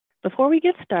Before we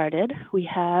get started, we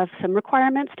have some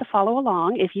requirements to follow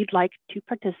along if you'd like to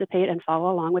participate and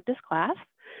follow along with this class.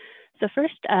 So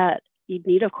first, you'd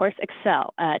need, of course,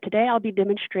 Excel. Today, I'll be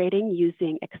demonstrating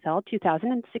using Excel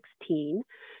 2016,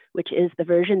 which is the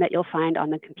version that you'll find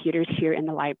on the computers here in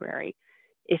the library.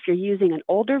 If you're using an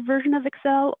older version of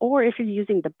Excel, or if you're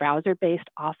using the browser-based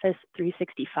Office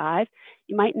 365,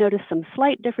 you might notice some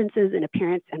slight differences in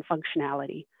appearance and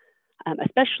functionality.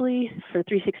 Especially for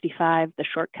 365, the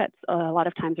shortcuts a lot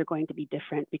of times are going to be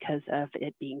different because of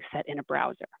it being set in a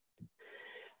browser.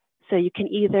 So you can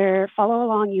either follow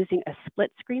along using a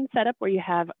split screen setup where you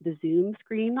have the Zoom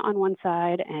screen on one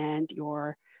side and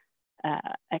your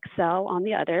Excel on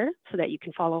the other so that you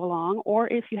can follow along, or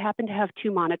if you happen to have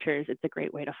two monitors, it's a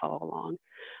great way to follow along.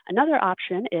 Another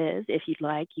option is, if you'd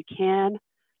like, you can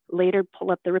later pull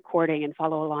up the recording and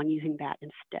follow along using that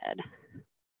instead.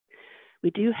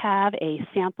 We do have a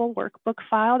sample workbook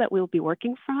file that we'll be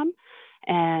working from,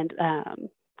 and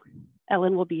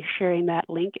Ellen will be sharing that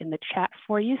link in the chat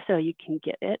for you so you can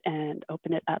get it and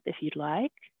open it up if you'd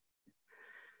like.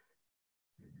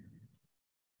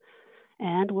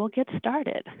 And we'll get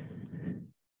started.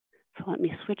 So let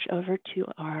me switch over to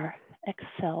our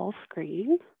Excel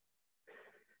screen.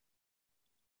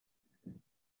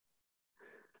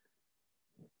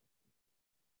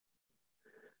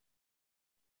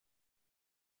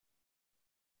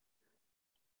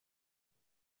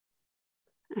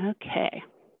 Okay.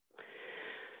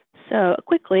 So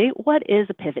quickly, what is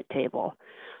a pivot table?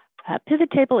 A pivot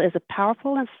table is a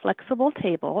powerful and flexible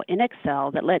table in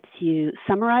Excel that lets you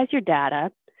summarize your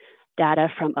data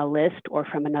from a list or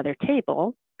from another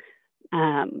table,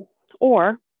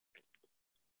 or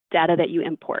data that you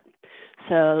import.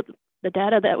 So the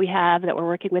data that we have that we're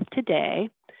working with today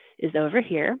is over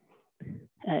here.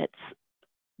 It's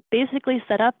basically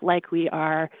set up like we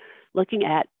are looking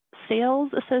at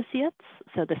sales associates,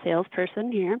 so the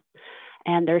salesperson here,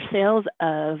 and their sales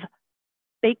of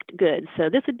baked goods. So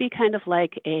this would be kind of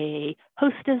like a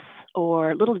Hostess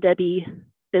or Little Debbie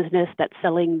business that's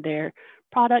selling their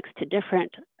products to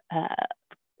different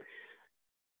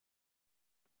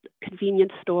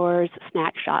convenience stores,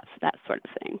 snack shops, that sort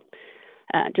of thing,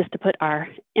 just to put our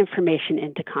information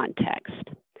into context.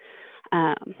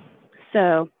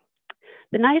 So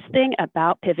the nice thing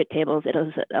about pivot tables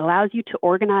is it allows you to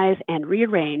organize and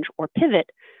rearrange or pivot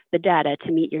the data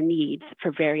to meet your needs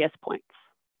for various points.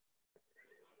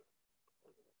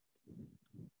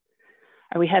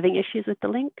 Are we having issues with the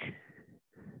link?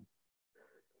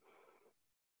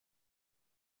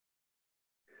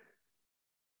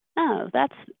 Oh,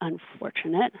 that's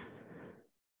unfortunate.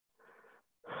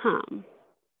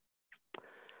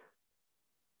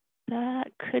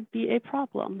 That could be a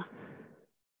problem.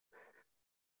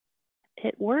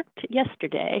 It worked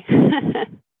yesterday.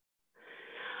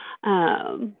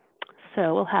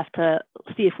 So we'll have to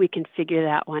see if we can figure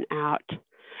that one out.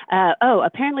 Oh,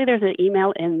 apparently there's an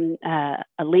email in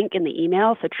a link in the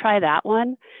email, so try that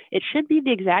one. It should be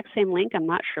the exact same link. I'm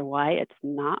not sure why it's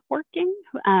not working,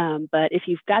 but if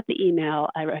you've got the email,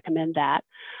 I recommend that.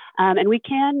 And we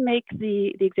can make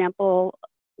the example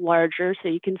larger so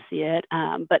you can see it,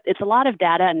 but it's a lot of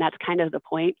data, and that's kind of the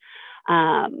point.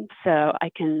 So I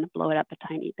can blow it up a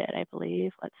tiny bit, I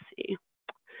believe. Let's see.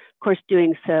 Of course,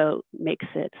 doing so makes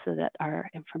it so that our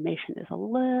information is a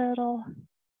little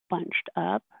bunched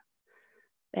up.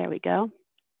 There we go.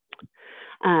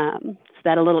 So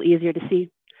that a little easier to see.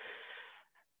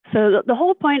 So the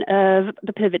whole point of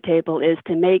the pivot table is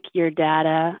to make your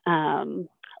data a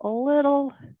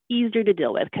little easier to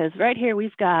deal with, because right here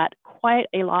we've got quite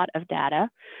a lot of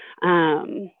data.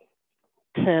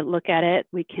 To look at it,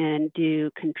 we can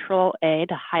do Control-A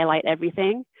to highlight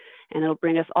everything, and it'll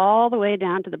bring us all the way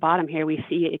down to the bottom here. We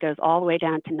see it goes all the way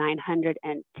down to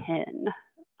 910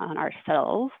 on our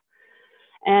cells.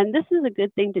 And this is a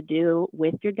good thing to do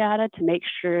with your data to make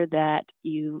sure that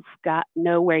you've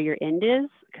know where your end is,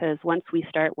 because once we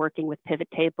start working with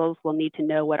pivot tables, we'll need to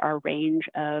know what our range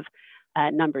of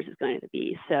numbers is going to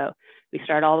be. So we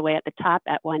start all the way at the top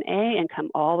at 1A and come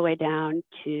all the way down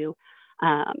to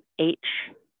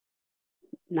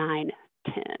H910.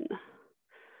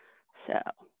 So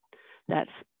that's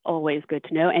always good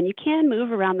to know. And you can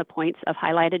move around the points of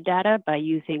highlighted data by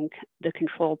using the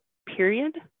Control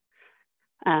period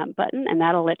button, and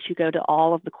that'll let you go to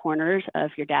all of the corners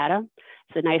of your data.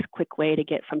 It's a nice quick way to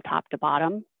get from top to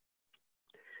bottom.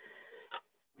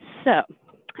 So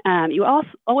you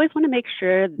always want to make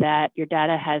sure that your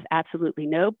data has absolutely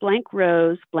no blank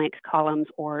rows, blank columns,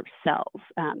 or cells.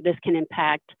 This can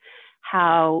impact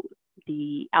how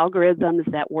the algorithms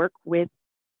that work with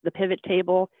the pivot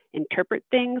table interpret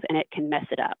things, and it can mess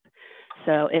it up.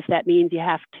 So if that means you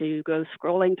have to go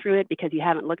scrolling through it because you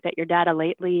haven't looked at your data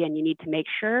lately and you need to make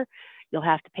sure, you'll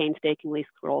have to painstakingly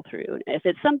scroll through. If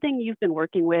it's something you've been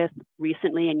working with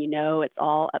recently and you know it's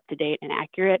all up to date and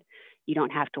accurate, you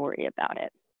don't have to worry about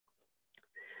it.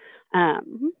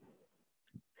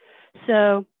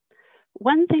 So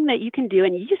one thing that you can do,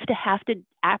 and you used to have to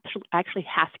actually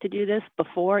have to do this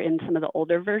before in some of the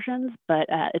older versions, but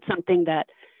it's something that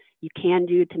you can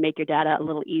do to make your data a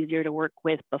little easier to work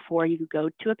with before you go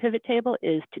to a pivot table,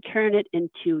 is to turn it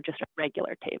into just a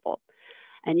regular table.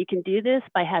 And you can do this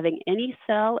by having any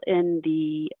cell in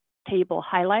the table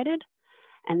highlighted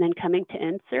and then coming to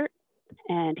insert.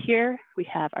 And here we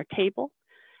have our table,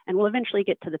 and we'll eventually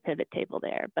get to the pivot table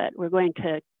there, but we're going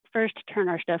to first turn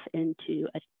our stuff into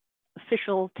an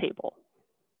official table.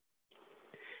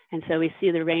 And so we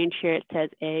see the range here, it says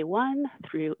A1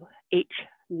 through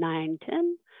H910,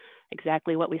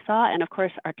 exactly what we saw. And of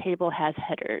course, our table has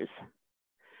headers.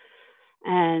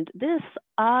 And this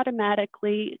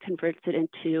automatically converts it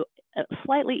into a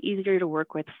slightly easier to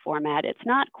work with format. It's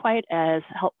not quite as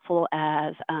helpful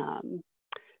as,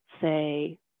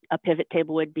 say, a pivot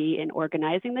table would be in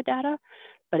organizing the data,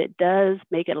 but it does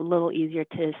make it a little easier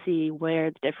to see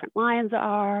where the different lines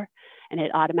are, and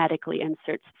it automatically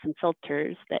inserts some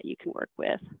filters that you can work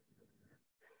with.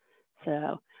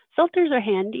 So filters are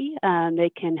handy.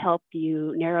 They can help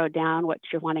you narrow down what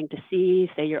you're wanting to see.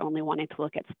 Say you're only wanting to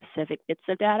look at specific bits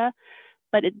of data,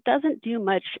 but it doesn't do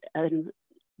much in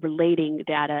relating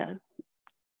data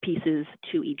pieces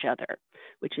to each other,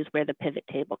 which is where the pivot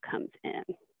table comes in.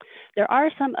 There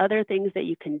are some other things that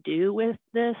you can do with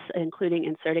this, including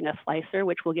inserting a slicer,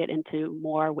 which we'll get into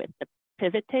more with the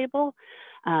pivot table,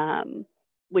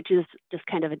 which is just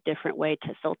kind of a different way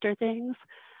to filter things.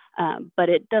 But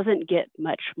it doesn't get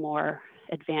much more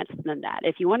advanced than that.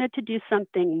 If you wanted to do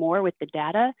something more with the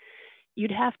data,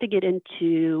 you'd have to get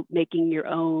into making your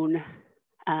own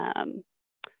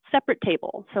separate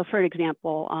table. So for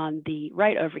example, on the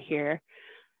right over here,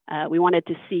 we wanted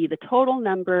to see the total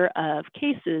number of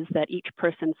cases that each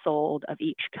person sold of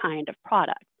each kind of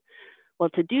product. Well,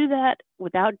 to do that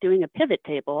without doing a pivot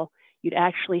table, you'd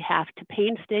actually have to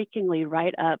painstakingly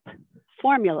write up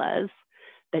formulas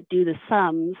that do the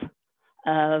sums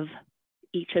of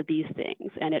each of these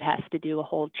things. And it has to do a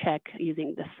whole check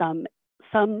using the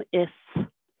sum if,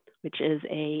 which is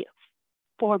a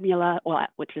formula, well,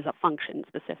 which is a function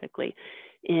specifically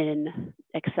in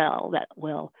Excel that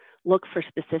will look for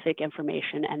specific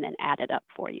information and then add it up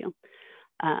for you.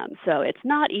 So it's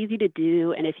not easy to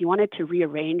do. And if you wanted to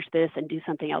rearrange this and do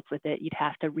something else with it, you'd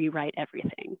have to rewrite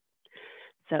everything.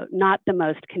 So not the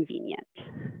most convenient.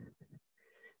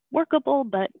 Workable,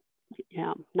 but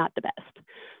not the best.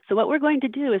 So what we're going to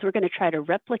do is we're going to try to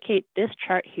replicate this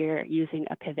chart here using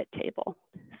a pivot table.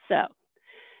 So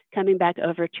coming back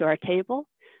over to our table,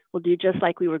 we'll do just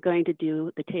like we were going to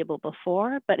do the table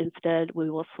before, but instead we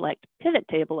will select pivot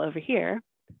table over here,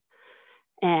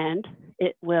 and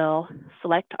it will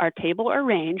select our table or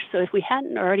range. So if we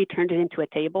hadn't already turned it into a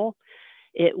table,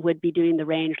 it would be doing the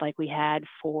range like we had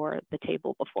for the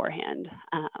table beforehand.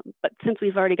 But since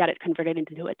we've already got it converted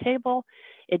into a table,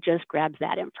 it just grabs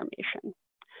that information.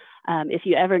 If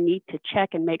you ever need to check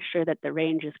and make sure that the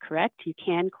range is correct, you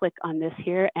can click on this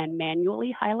here and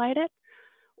manually highlight it,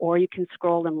 or you can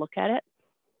scroll and look at it.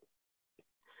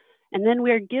 And then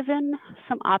we're given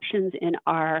some options in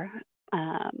our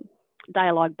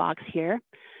dialog box here.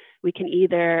 We can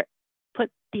either put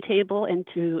the table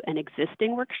into an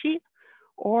existing worksheet,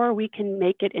 or we can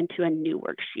make it into a new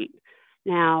worksheet.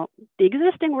 Now, the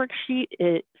existing worksheet,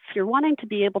 if you're wanting to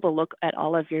be able to look at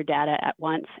all of your data at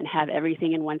once and have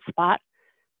everything in one spot,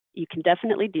 you can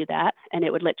definitely do that, and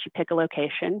it would let you pick a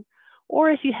location.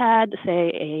 Or if you had,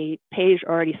 say, a page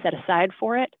already set aside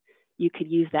for it, you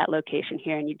could use that location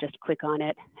here, and you just click on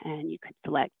it, and you could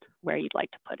select where you'd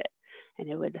like to put it, and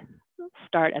it would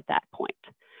start at that point.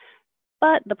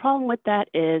 But the problem with that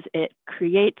is it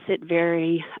creates it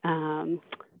very,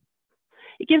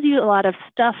 it gives you a lot of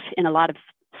stuff in a lot of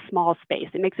small space.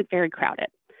 It makes it very crowded.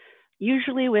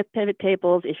 Usually with pivot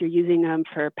tables, if you're using them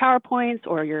for PowerPoints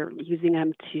or you're using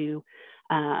them to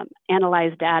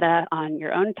analyze data on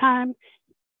your own time,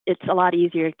 it's a lot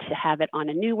easier to have it on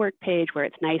a new work page where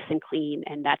it's nice and clean,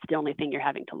 and that's the only thing you're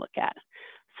having to look at.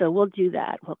 So we'll do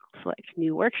that. We'll select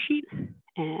new worksheet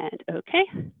and okay.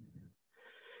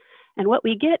 And what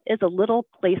we get is a little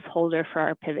placeholder for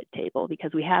our pivot table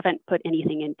because we haven't put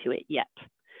anything into it yet.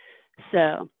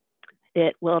 So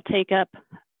it will take up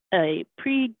a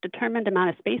predetermined amount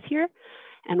of space here.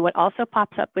 And what also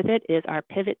pops up with it is our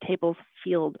pivot tables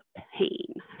field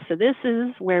pane. So this is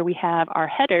where we have our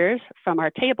headers from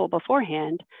our table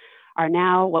beforehand are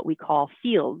now what we call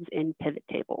fields in pivot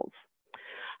tables.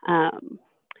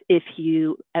 If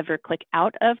you ever click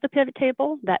out of the pivot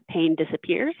table, that pane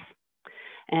disappears,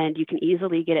 and you can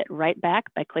easily get it right back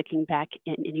by clicking back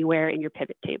in anywhere in your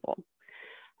pivot table.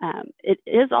 It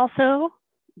is also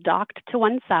docked to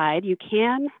one side. You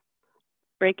can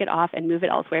break it off and move it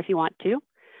elsewhere if you want to.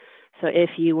 So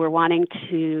if you were wanting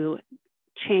to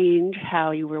change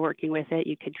how you were working with it,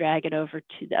 you could drag it over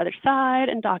to the other side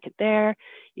and dock it there.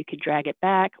 You could drag it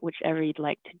back, whichever you'd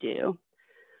like to do.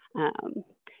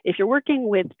 If you're working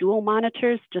with dual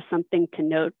monitors, just something to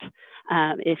note,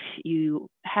 if you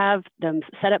have them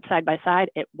set up side by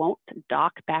side, it won't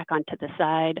dock back onto the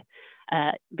side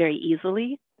very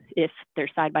easily if they're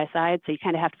side by side. So you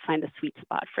kind of have to find the sweet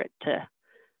spot for it to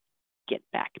get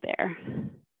back there.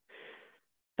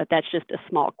 But that's just a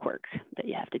small quirk that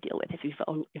you have to deal with if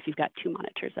you've got two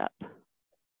monitors up.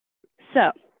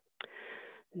 So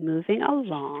moving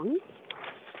along,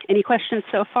 any questions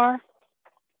so far?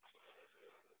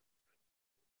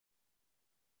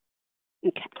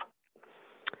 Okay.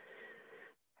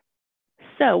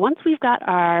 So once we've got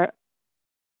our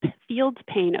fields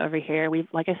pane over here,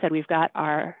 like I said, we've got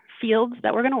our fields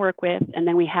that we're going to work with, and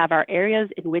then we have our areas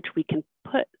in which we can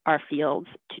put our fields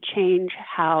to change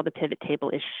how the pivot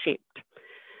table is shaped.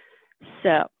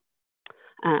 So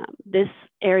this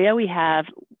area, we have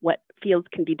what fields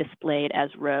can be displayed as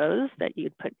rows that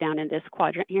you'd put down in this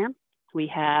quadrant here. We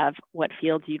have what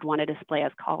fields you'd want to display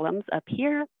as columns up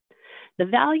here. The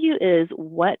value is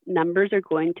what numbers are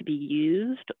going to be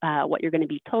used, what you're going to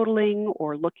be totaling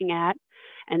or looking at.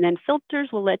 And then filters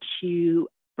will let you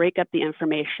break up the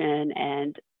information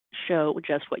and show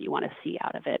just what you want to see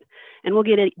out of it. And we'll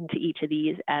get into each of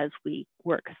these as we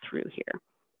work through here.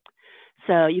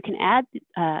 So you can add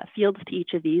fields to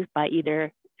each of these by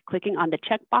either clicking on the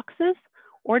check boxes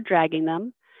or dragging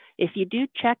them. If you do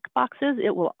check boxes,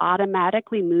 it will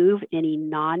automatically move any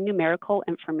non-numerical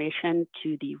information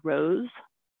to the rows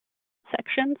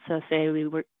section. So say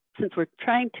since we're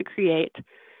trying to create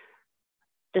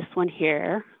this one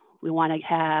here, we want to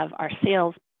have our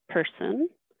sales person.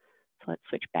 So let's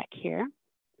switch back here.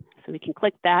 So we can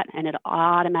click that and it'll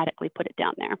automatically put it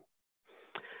down there.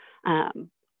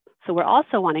 So we're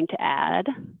also wanting to add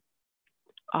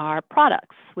our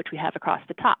products, which we have across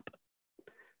the top.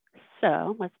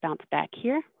 So let's bounce back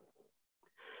here.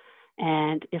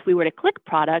 And if we were to click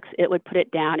products, it would put it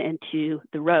down into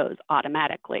the rows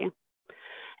automatically.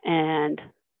 And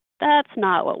that's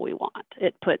not what we want.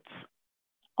 It puts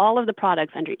all of the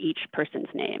products under each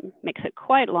person's name, makes it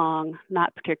quite long,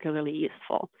 not particularly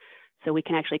useful. So we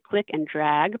can actually click and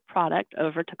drag product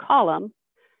over to column.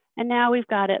 And now we've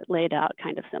got it laid out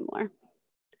kind of similar.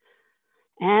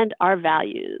 And our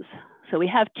values. So we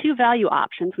have two value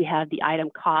options. We have the item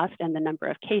cost and the number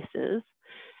of cases.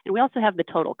 And we also have the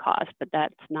total cost, but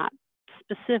that's not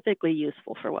specifically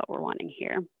useful for what we're wanting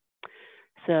here.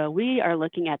 So we are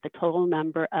looking at the total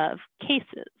number of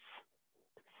cases.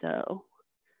 So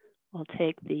we'll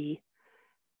take the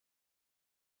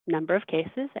number of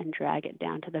cases and drag it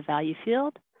down to the value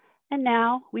field. And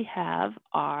now we have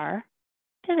our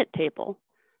pivot table.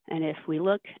 And if we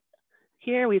look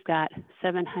here, we've got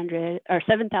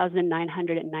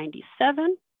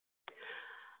 7,997.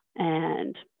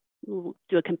 And we'll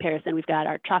do a comparison. We've got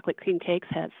our chocolate cream cakes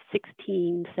have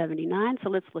 1679. So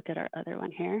let's look at our other one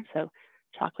here. So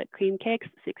chocolate cream cakes,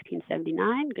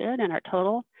 1679, good. And our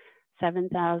total,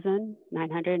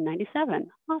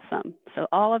 7,997. Awesome. So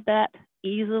all of that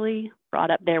easily brought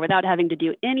up there without having to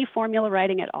do any formula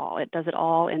writing at all. It does it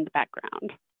all in the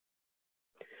background.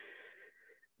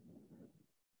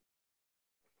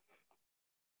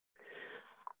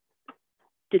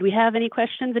 Did we have any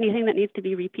questions, anything that needs to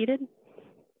be repeated?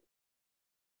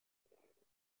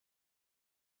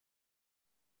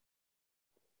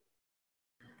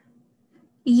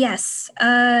 Yes,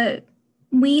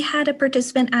 we had a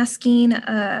participant asking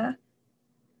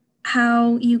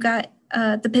how you got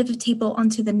the pivot table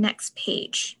onto the next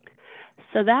page.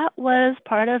 So that was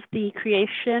part of the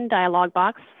creation dialog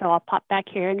box. So I'll pop back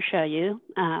here and show you.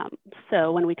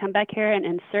 So when we come back here and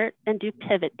insert and do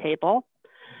pivot table,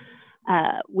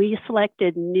 we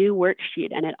selected new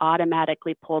worksheet and it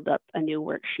automatically pulled up a new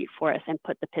worksheet for us and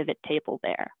put the pivot table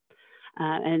there.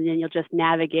 And then you'll just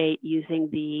navigate using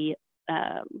the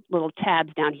little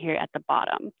tabs down here at the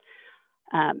bottom.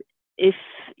 If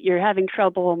you're having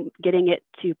trouble getting it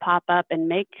to pop up and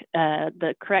make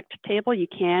the correct table, you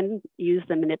can use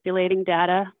the manipulating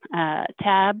data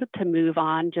tab to move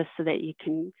on just so that you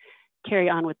can carry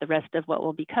on with the rest of what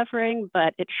we'll be covering,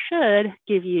 but it should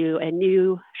give you a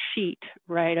new sheet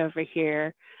right over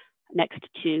here next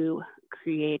to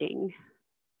creating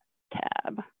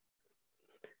tab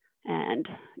and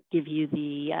give you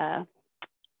the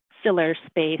filler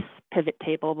space pivot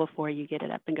table before you get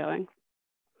it up and going.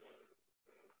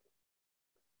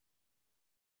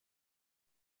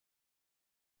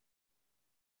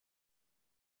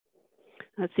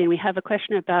 Let's see, we have a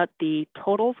question about the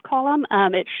totals column.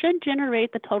 It should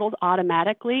generate the totals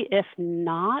automatically. If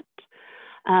not,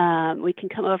 we can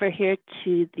come over here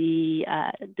to the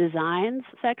designs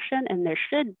section, and there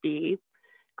should be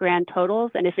grand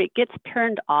totals. And if it gets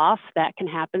turned off, that can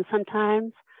happen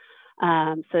sometimes.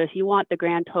 So if you want the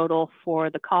grand total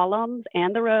for the columns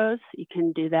and the rows, you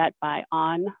can do that by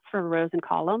on for rows and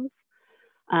columns,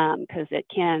 because it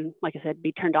can, like I said,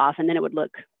 be turned off, and then it would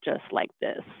look just like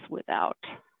this without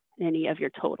any of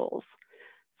your totals.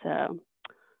 So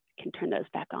you can turn those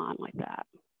back on like that.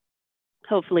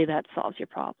 Hopefully that solves your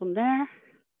problem there.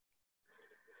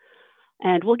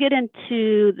 And we'll get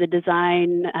into the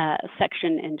design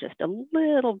section in just a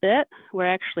little bit.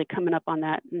 We're actually coming up on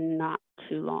that not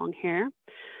too long here.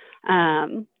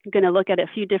 I'm going to look at a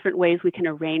few different ways we can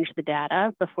arrange the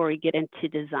data before we get into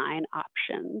design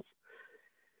options.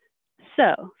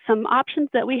 So some options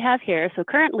that we have here. So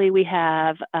currently we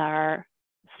have our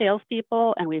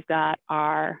salespeople and we've got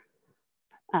our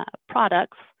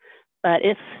products. But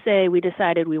if, say, we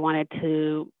decided we wanted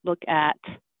to look at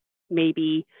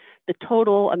maybe the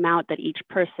total amount that each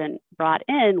person brought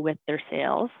in with their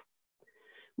sales,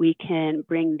 we can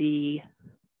bring the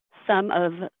sum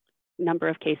of number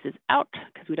of cases out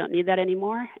because we don't need that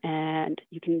anymore. And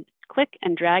you can click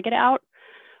and drag it out,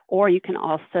 or you can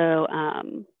also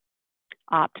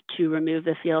opt to remove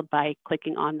the field by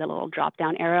clicking on the little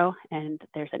drop-down arrow, and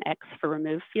there's an X for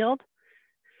remove field.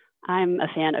 I'm a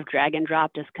fan of drag and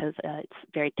drop just because it's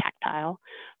very tactile,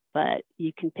 but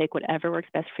you can pick whatever works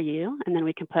best for you, and then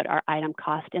we can put our item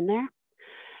cost in there.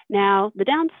 Now, the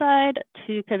downside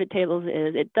to pivot tables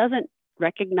is it doesn't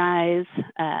recognize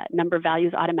number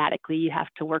values automatically. You have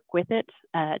to work with it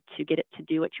to get it to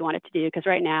do what you want it to do, because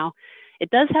right now it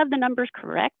does have the numbers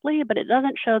correctly, but it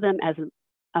doesn't show them as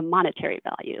a monetary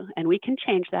value. And we can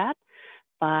change that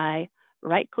by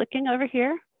right-clicking over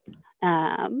here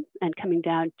and coming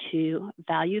down to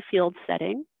value field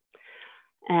setting.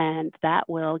 And that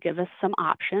will give us some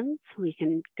options. We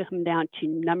can come down to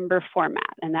number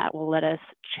format, and that will let us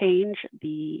change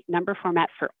the number format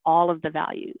for all of the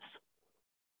values.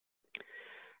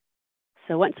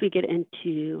 So once we get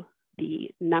into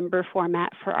the number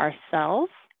format for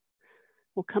ourselves,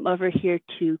 we'll come over here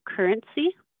to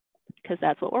currency, because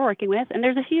that's what we're working with. And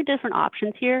there's a few different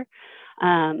options here.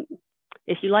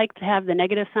 If you like to have the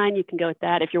negative sign, you can go with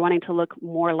that. If you're wanting to look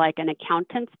more like an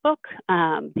accountant's book,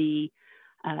 the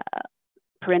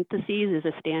parentheses is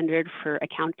a standard for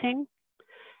accounting.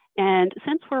 And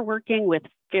since we're working with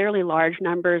fairly large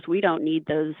numbers, we don't need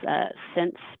those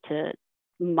cents to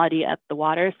muddy up the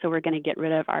water. So we're going to get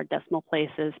rid of our decimal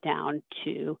places down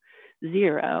to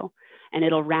 0, and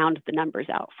it'll round the numbers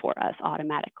out for us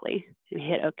automatically. And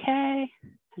hit OK,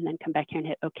 and then come back here and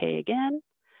hit OK again.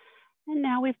 And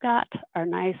now we've got our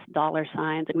nice dollar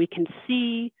signs, and we can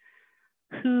see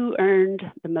who earned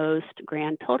the most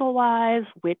grand total wise,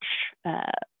 which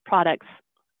products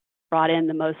brought in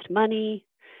the most money.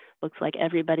 Looks like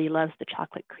everybody loves the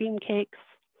chocolate cream cakes.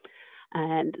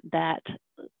 And that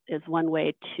is one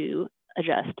way to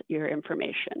adjust your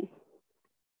information.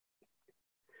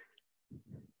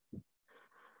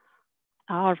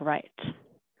 All right.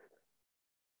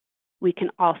 We can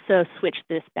also switch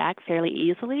this back fairly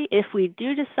easily. If we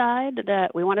do decide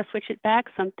that we want to switch it back,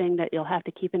 something that you'll have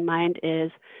to keep in mind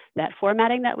is that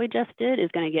formatting that we just did is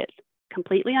going to get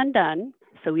completely undone.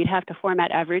 So we'd have to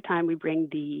format every time we bring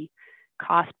the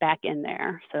cost back in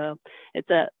there. So it's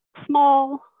a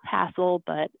small hassle,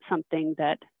 but something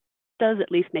that does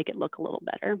at least make it look a little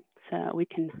better. So we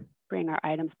can bring our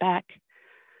items back.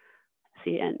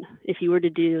 See, and if you were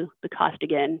to do the cost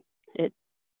again, it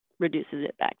reduces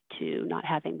it back to not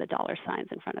having the dollar signs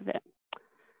in front of it.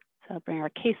 So bring our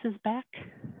cases back.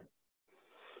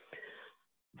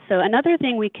 So another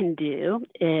thing we can do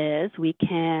is we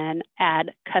can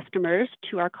add customers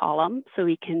to our column so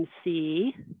we can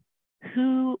see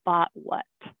who bought what.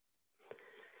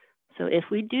 So if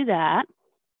we do that,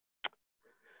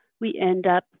 we end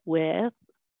up with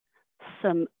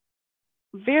some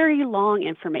very long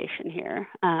information here.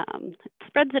 It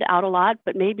spreads it out a lot,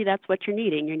 but maybe that's what you're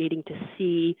needing. You're needing to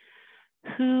see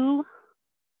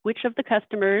which of the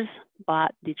customers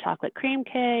bought the chocolate cream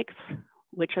cakes,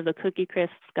 which of the cookie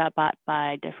crisps got bought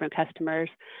by different customers,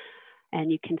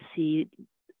 and you can see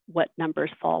what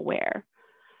numbers fall where.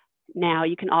 Now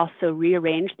you can also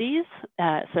rearrange these.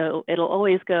 So it'll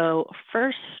always go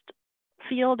first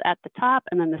field at the top,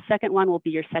 and then the second one will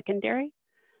be your secondary.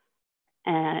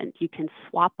 And you can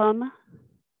swap them.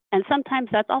 And sometimes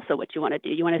that's also what you want to do.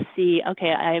 You want to see,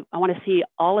 okay, I want to see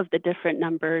all of the different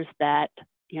numbers that,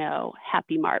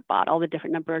 Happy Mart bought, all the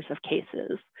different numbers of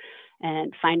cases,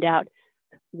 and find out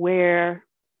where,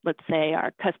 let's say,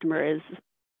 our customer is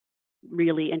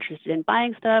really interested in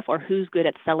buying stuff, or who's good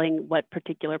at selling what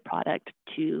particular product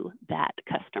to that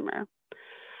customer.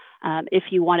 If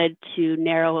you wanted to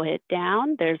narrow it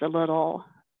down, there's a little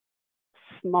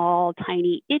small,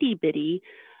 tiny, itty bitty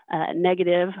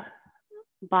negative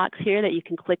box here that you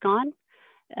can click on,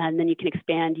 and then you can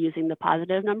expand using the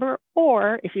positive number.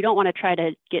 Or if you don't want to try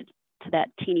to get to that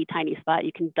teeny tiny spot,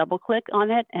 you can double click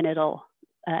on it and it'll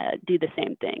do the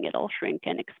same thing. It'll shrink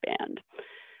and expand.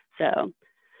 So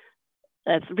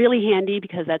that's really handy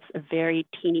because that's a very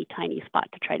teeny tiny spot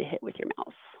to try to hit with your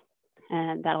mouse.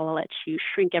 And that'll let you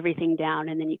shrink everything down,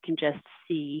 and then you can just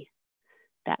see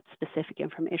that specific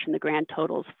information, the grand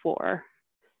totals for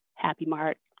Happy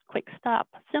Mart, Quick Stop,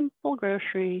 Simple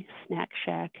Grocery, Snack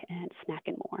Shack, and Snack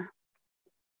and More.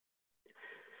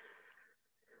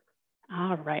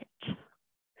 All right.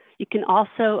 You can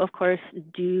also, of course,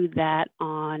 do that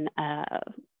on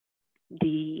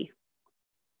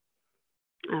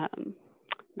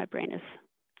my brain is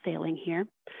failing here.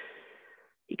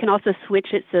 You can also switch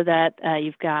it so that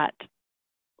you've got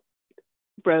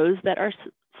rows that are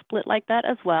split like that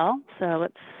as well. So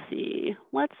let's see,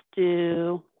 let's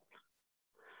do,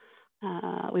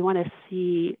 we want to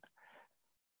see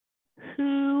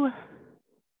who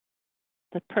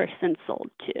the person sold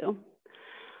to.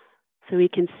 So we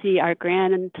can see our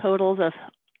grand totals of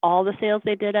all the sales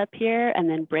they did up here, and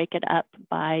then break it up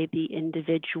by the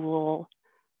individual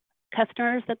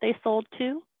customers that they sold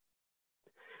to.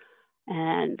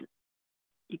 And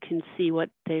you can see what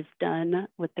they've done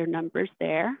with their numbers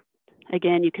there.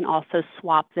 Again, you can also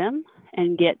swap them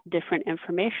and get different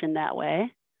information that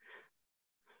way,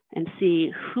 and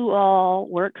see who all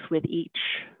works with each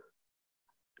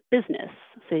business.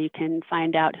 So you can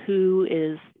find out who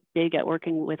is big at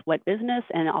working with what business,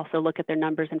 and also look at their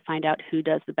numbers and find out who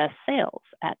does the best sales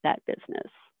at that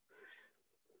business.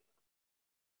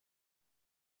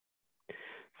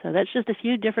 So that's just a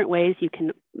few different ways you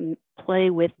can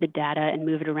play with the data and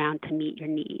move it around to meet your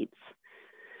needs.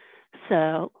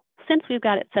 So since we've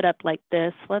got it set up like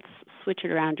this, let's switch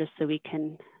it around just so we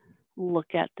can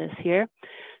look at this here.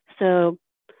 So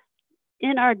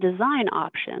in our design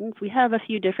options, we have a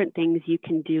few different things you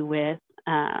can do with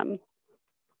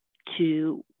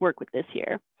to work with this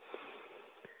here.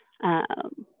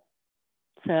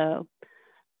 So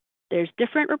there's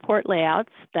different report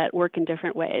layouts that work in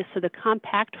different ways. So the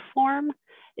compact form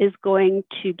is going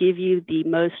to give you the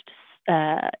most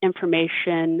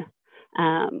information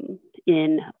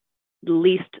in the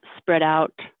least spread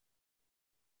out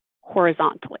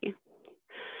horizontally.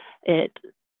 It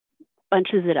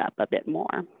bunches it up a bit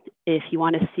more. If you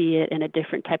want to see it in a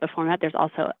different type of format, there's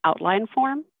also outline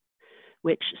form,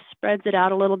 which spreads it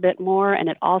out a little bit more, and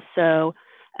it also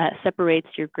separates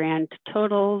your grand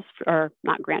totals, or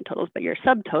not grand totals, but your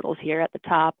subtotals here at the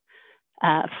top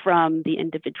from the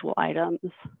individual items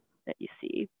that you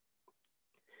see.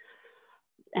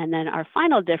 And then our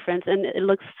final difference, and it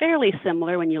looks fairly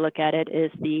similar when you look at it,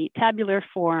 is the tabular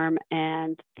form,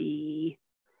 and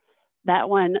that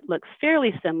one looks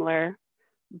fairly similar,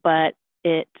 but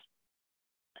it,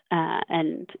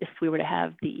 and if we were to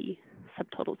have the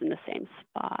subtotals in the same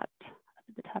spot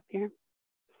at the top here,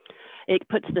 it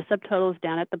puts the subtotals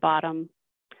down at the bottom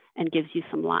and gives you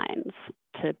some lines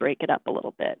to break it up a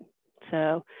little bit.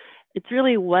 So it's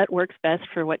really what works best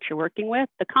for what you're working with.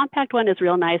 The compact one is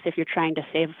real nice if you're trying to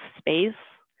save space,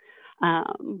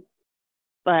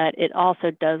 but it also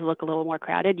does look a little more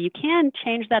crowded. You can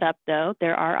change that up though.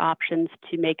 There are options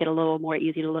to make it a little more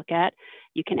easy to look at.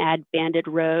 You can add banded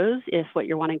rows if what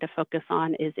you're wanting to focus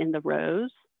on is in the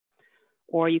rows,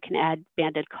 or you can add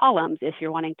banded columns if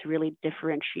you're wanting to really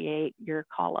differentiate your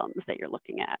columns that you're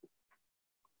looking at.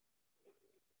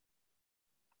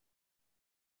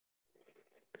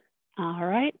 All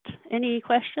right, any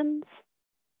questions?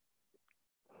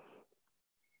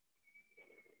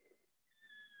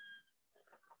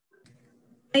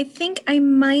 I think I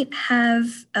might have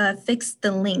fixed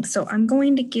the link, so I'm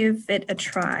going to give it a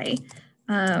try.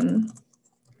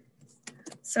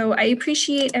 So I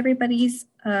appreciate everybody's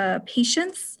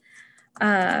patience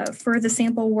for the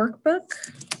sample workbook.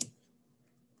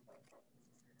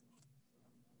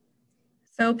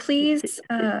 So please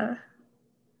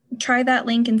try that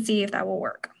link and see if that will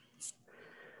work.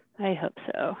 I hope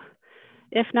so.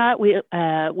 If not, we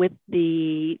with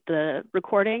the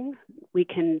recording, we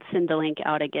can send the link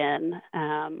out again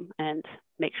and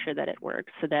make sure that it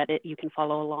works so that you can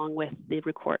follow along with the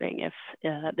recording if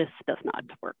this does not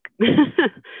work.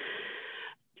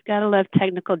 You've got to love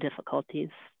technical difficulties.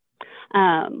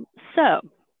 So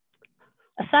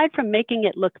aside from making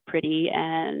it look pretty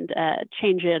and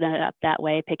change it up that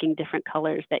way, picking different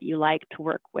colors that you like to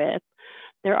work with,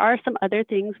 there are some other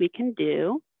things we can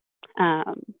do.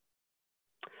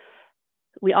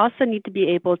 We also need to be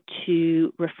able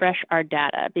to refresh our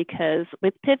data because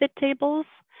with pivot tables,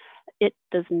 it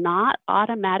does not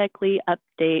automatically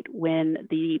update when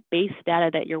the base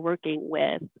data that you're working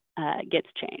with gets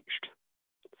changed.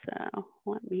 So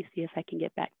let me see if I can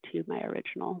get back to my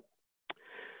original.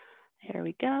 Here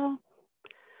we go.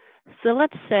 So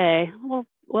let's say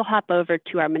we'll hop over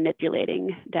to our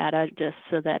manipulating data just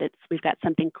so that we've got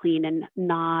something clean and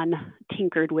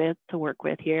non-tinkered with to work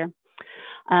with here.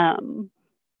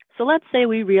 So let's say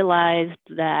we realized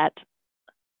that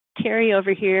Terry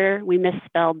over here, we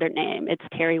misspelled their name. It's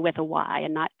Terry with a Y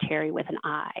and not Terry with an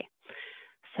I.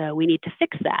 So we need to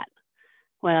fix that.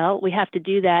 Well, we have to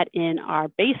do that in our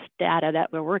base data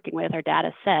that we're working with, our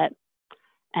data set.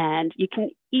 And you can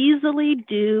easily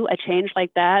do a change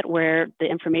like that where the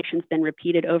information's been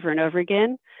repeated over and over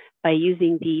again by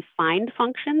using the find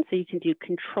function. So you can do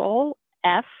Control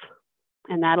F,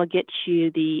 and that'll get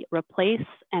you the replace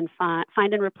and find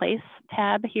and replace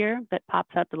tab here that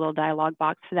pops up the little dialog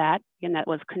box for that. Again, that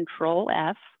was Control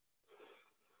F.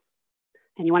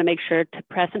 And you want to make sure to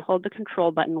press and hold the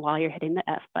control button while you're hitting the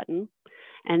F button.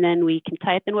 And then we can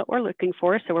type in what we're looking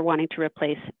for. So we're wanting to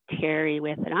replace Terry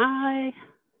with an I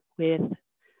with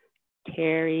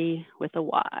Terry with a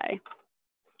Y.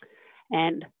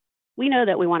 And we know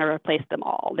that we want to replace them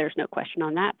all. There's no question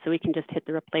on that. So we can just hit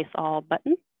the replace all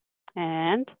button.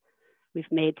 And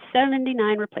we've made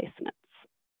 79 replacements,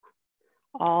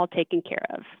 all taken care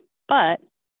of. But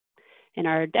in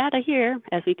our data here,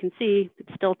 as we can see,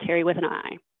 it's still Terry with an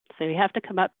I. So you have to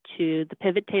come up to the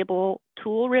pivot table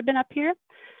tool ribbon up here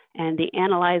and the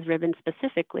analyze ribbon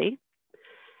specifically.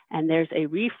 And there's a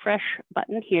refresh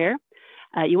button here.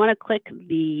 You want to click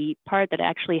the part that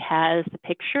actually has the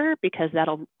picture because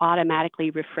that'll automatically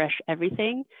refresh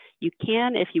everything. You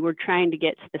can, if you were trying to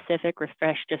get specific,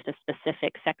 refresh just a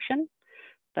specific section,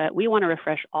 but we want to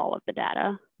refresh all of the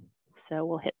data. So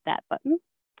we'll hit that button.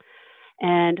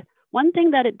 And one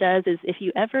thing that it does is if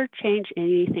you ever change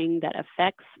anything that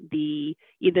affects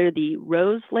either the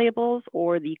rows labels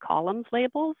or the columns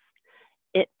labels,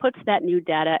 it puts that new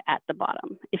data at the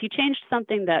bottom. If you changed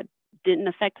something that didn't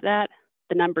affect that,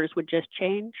 the numbers would just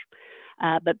change.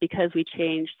 But because we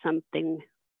changed something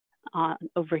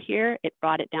over here, it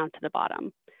brought it down to the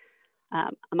bottom.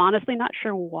 I'm honestly not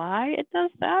sure why it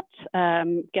does that.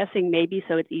 I'm guessing maybe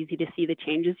so it's easy to see the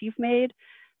changes you've made.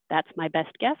 That's my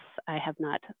best guess. I have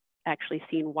not actually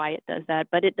seen why it does that,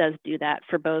 but it does do that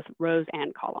for both rows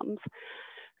and columns.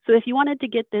 So if you wanted to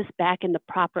get this back in the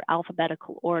proper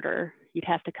alphabetical order, you'd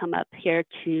have to come up here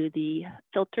to the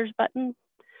filters button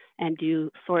and do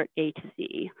sort A to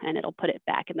Z, and it'll put it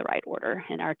back in the right order.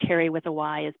 And our Terry with a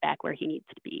Y is back where he needs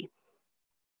to be.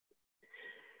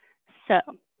 So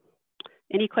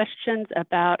any questions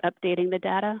about updating the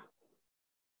data?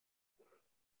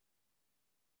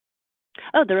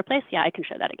 Oh, the replace, yeah, I can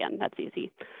show that again. That's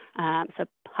easy. So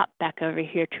hop back over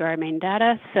here to our main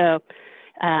data. So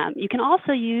you can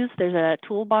also use, there's a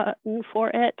tool button for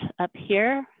it up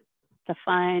here to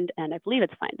find, and I believe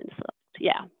it's find and select,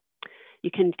 yeah. You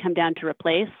can come down to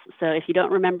replace. So if you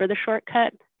don't remember the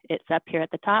shortcut, it's up here at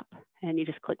the top and you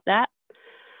just click that.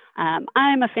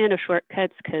 I'm a fan of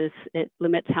shortcuts because it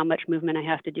limits how much movement I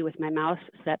have to do with my mouse.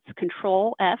 So that's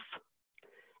Control F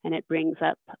and it brings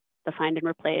up the find and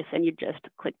replace, and you just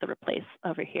click the replace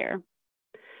over here.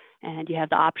 And you have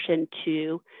the option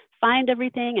to find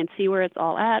everything and see where it's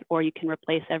all at, or you can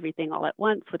replace everything all at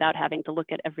once without having to look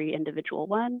at every individual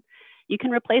one. You can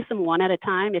replace them one at a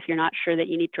time if you're not sure that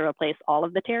you need to replace all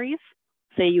of the Terrys.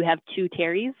 Say you have two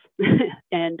Terrys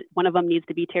and one of them needs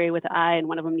to be Terry with an I and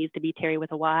one of them needs to be Terry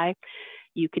with a Y.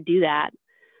 You could do that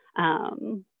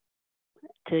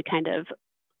to kind of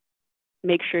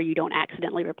make sure you don't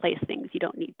accidentally replace things you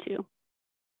don't need to.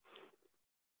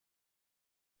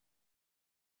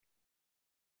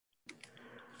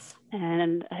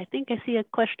 And I think I see a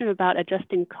question about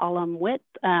adjusting column width.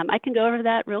 I can go over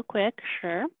that real quick,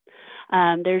 sure.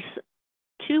 There's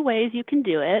two ways you can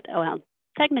do it. Well,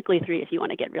 technically three if you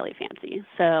want to get really fancy.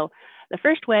 So the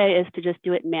first way is to just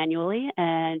do it manually,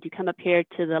 and you come up here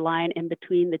to the line in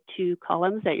between the two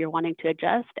columns that you're wanting to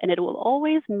adjust, and it will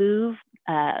always move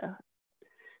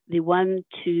the one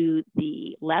to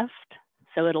the left,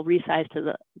 so it'll resize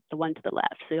to the one to the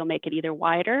left. So you'll make it either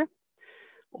wider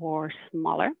or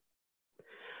smaller.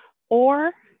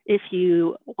 Or if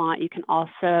you want, you can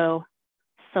also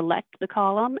select the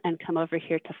column and come over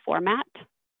here to Format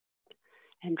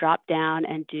and drop down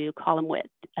and do column width.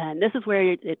 And this is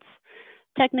where it's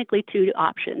technically two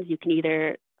options. You can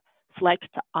either select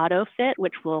to auto fit,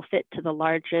 which will fit to the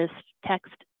largest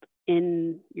text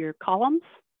in your columns,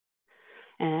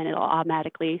 and it'll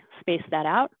automatically space that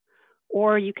out.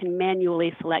 Or you can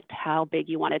manually select how big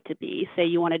you want it to be. Say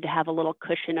you wanted to have a little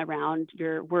cushion around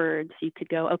your words. You could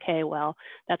go, okay, well,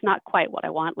 that's not quite what I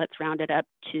want. Let's round it up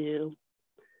to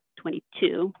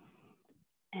 22.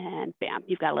 And bam,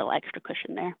 you've got a little extra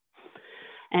cushion there.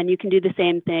 And you can do the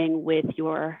same thing with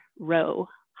your row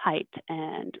height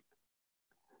and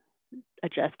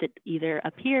adjust it either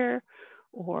up here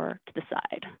or to the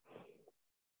side.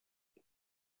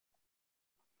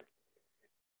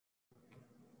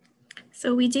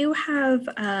 So we do have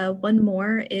one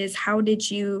more, is how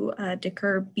did you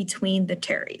differ between the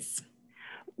Terrys?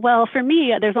 Well, for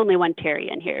me, there's only one Terry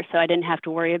in here, so I didn't have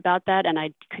to worry about that, and I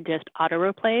could just auto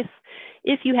replace.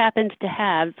 If you happened to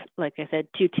have, like I said,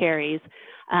 two Terrys,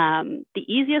 the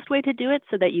easiest way to do it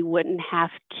so that you wouldn't have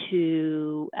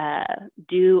to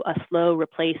do a slow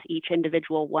replace each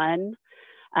individual one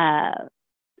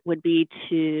would be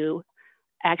to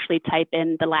actually type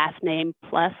in the last name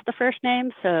plus the first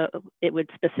name. So it would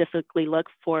specifically look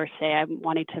for, say, I'm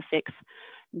wanting to fix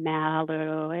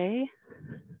Malloy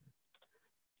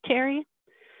Terry,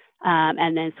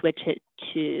 and then switch it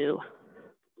to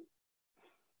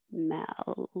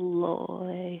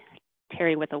Malloy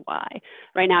Terry with a Y.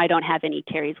 Right now I don't have any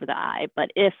Terrys with an I, but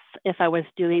if I was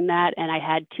doing that and I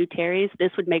had two Terrys,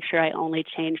 this would make sure I only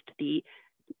changed the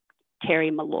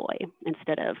Terry Malloy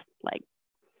instead of like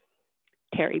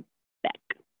Terry Beck.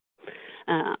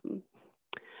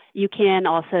 You can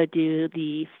also do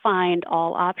the find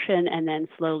all option and then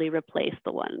slowly replace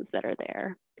the ones that are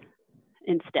there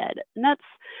instead. And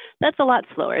that's a lot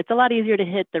slower. It's a lot easier to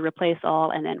hit the replace all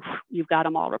and then you've got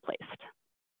them all replaced.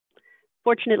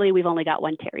 Fortunately, we've only got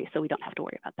one Terry, so we don't have to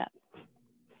worry about that.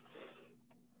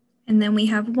 And then we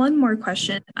have one more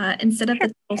question. Instead of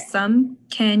the total sum,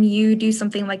 can you do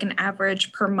something like an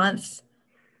average per month,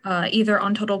 either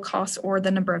on total cost or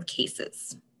the number of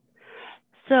cases?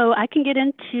 So I can get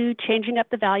into changing up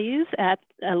the values at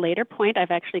a later point.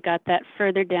 I've actually got that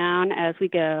further down as we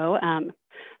go.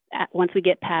 Once we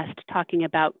get past talking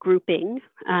about grouping,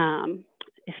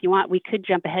 if you want, we could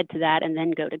jump ahead to that and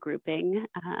then go to grouping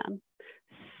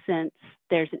since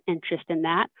there's an interest in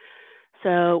that.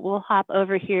 So we'll hop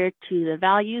over here to the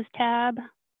values tab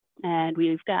and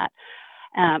we've got,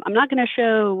 I'm not going to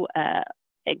show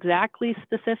exactly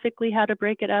specifically how to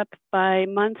break it up by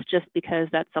months just because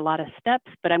that's a lot of steps,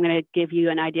 but I'm going to give you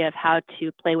an idea of how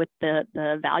to play with the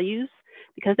values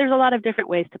because there's a lot of different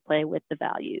ways to play with the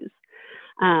values.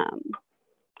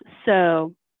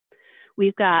 So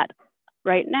we've got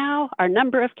right now our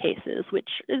number of cases, which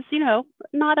is, you know,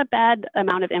 not a bad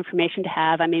amount of information to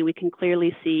have. I mean, we can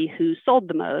clearly see who sold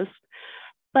the most,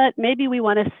 but maybe we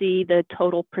want to see the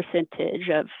total percentage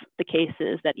of the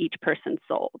cases that each person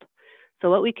sold. So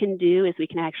what we can do is we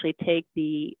can actually take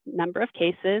the number of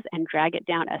cases and drag it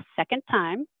down a second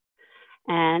time,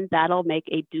 and that'll make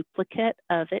a duplicate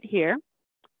of it here.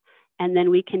 And then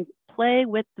we can play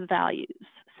with the values.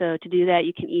 So to do that,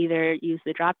 you can either use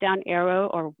the drop-down arrow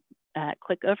or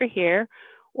click over here,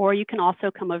 or you can also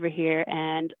come over here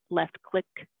and left click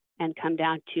and come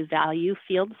down to value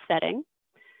field setting.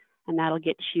 And that'll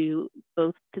get you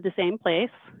both to the same place.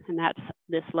 And that's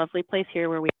this lovely place here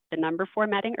where we had the number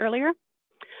formatting earlier.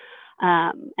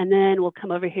 And then we'll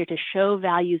come over here to show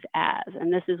values as,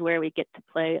 and this is where we get to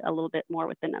play a little bit more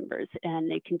with the numbers and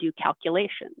they can do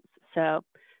calculations. So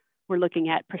we're looking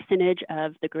at percentage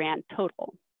of the grand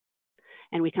total.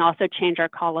 And we can also change our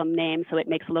column name so it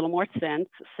makes a little more sense.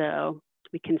 So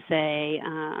we can say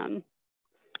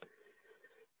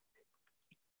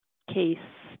case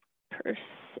percentage.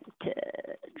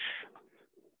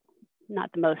 Not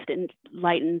the most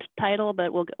enlightened title,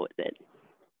 but we'll go with it.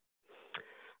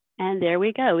 And there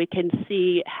we go. We can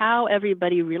see how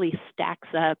everybody really stacks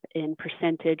up in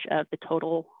percentage of the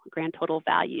total grand total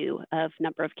value of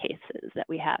number of cases that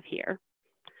we have here.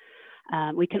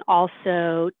 We can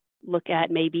also look at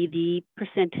maybe the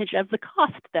percentage of the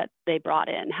cost that they brought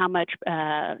in, how much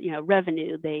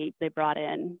revenue they brought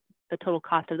in, the total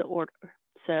cost of the order.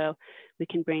 So we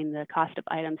can bring the cost of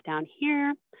items down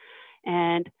here.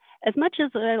 And as much as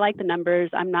I like the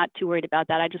numbers, I'm not too worried about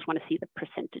that. I just want to see the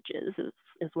percentages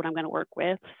is what I'm going to work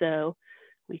with. So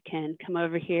We can come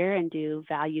over here and do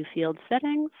value field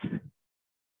settings.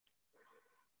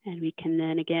 And we can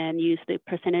then again use the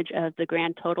percentage of the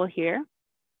grand total here and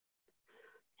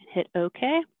hit OK.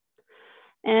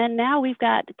 And now we've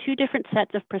got two different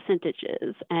sets of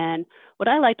percentages. And what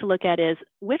I like to look at is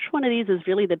which one of these is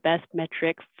really the best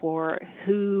metric for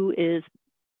who is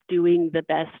doing the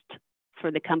best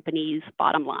for the company's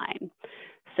bottom line.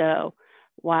 So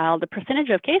while the percentage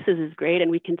of cases is great,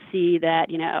 and we can see that,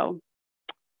 you know,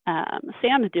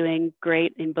 Sam's doing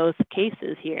great in both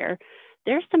cases here,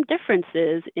 there's some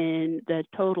differences in the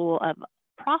total of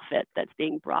profit that's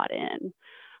being brought in.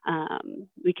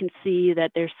 We can see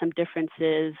that there's some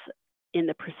differences in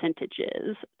the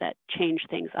percentages that change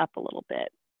things up a little bit.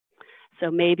 So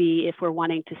maybe if we're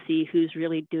wanting to see who's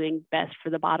really doing best for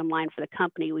the bottom line for the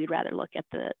company, we'd rather look at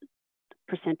the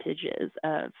percentages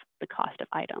of the cost of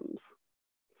items.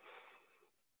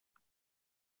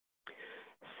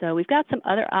 So we've got some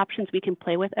other options we can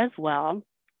play with as well.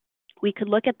 We could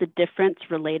look at the difference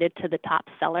related to the top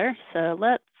seller. So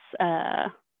let's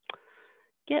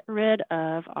get rid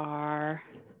of our,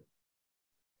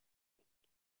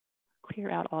 clear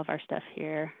out all of our stuff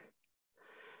here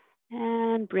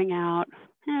and bring out,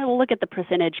 we'll look at the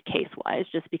percentage case-wise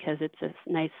just because it's a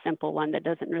nice simple one that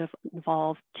doesn't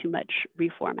involve too much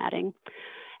reformatting.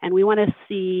 And we want to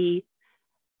see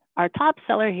our top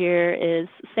seller here is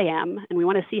Sam, and we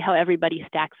want to see how everybody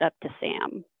stacks up to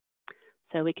Sam.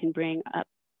 So we can bring up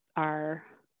our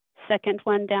second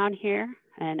one down here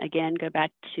and again, go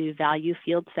back to value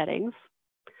field settings.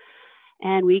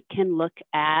 And we can look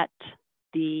at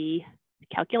the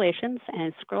calculations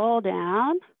and scroll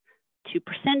down to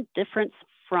percent difference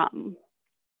from.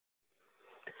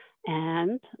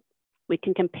 And we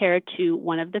can compare to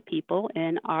one of the people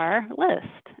in our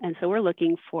list. And so we're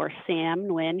looking for Sam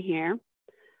Nguyen here. And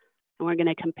we're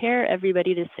going to compare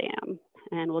everybody to Sam.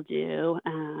 And we'll do,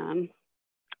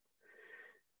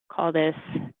 call this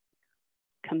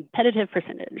competitive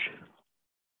percentage.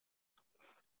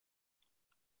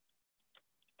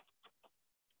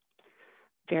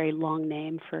 Very long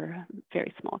name for a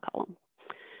very small column.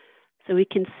 So we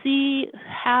can see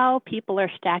how people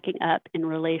are stacking up in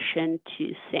relation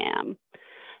to Sam.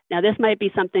 Now this might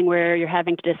be something where you're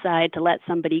having to decide to let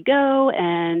somebody go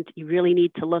and you really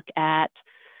need to look at,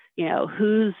 you know,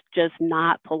 who's just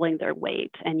not pulling their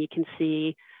weight. And you can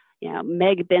see, you know,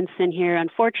 Meg Benson here,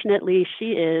 unfortunately,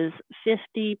 she is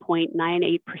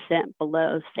 50.98%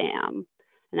 below Sam.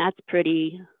 And that's a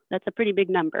pretty big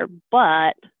number,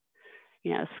 but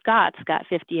you know, Scott's got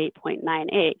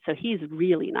 58.98, so he's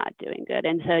really not doing good.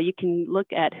 And so you can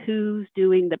look at who's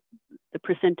doing the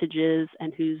percentages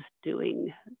and who's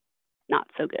doing not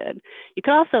so good. You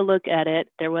could also look at it,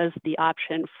 there was the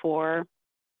option for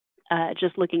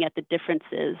just looking at the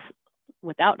differences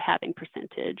without having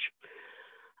percentage.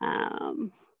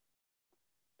 You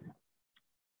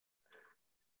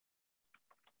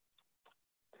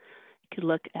could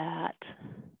look at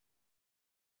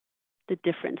the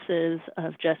differences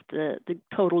of just the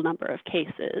total number of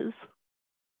cases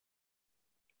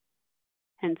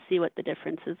and see what the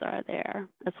differences are there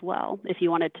as well, if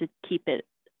you wanted to keep it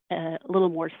a little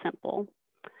more simple.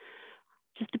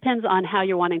 Just depends on how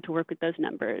you're wanting to work with those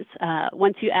numbers.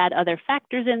 Once you add other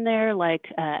factors in there, like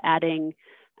adding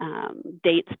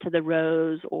dates to the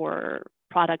rows or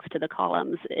products to the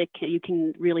columns, you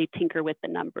can really tinker with the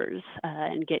numbers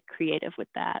and get creative with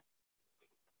that.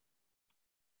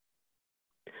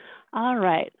 All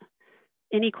right.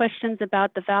 Any questions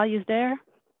about the values there?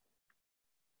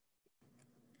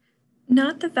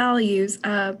 Not the values,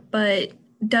 but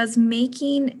does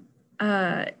making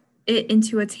it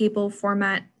into a table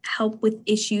format help with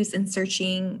issues in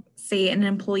searching, say, an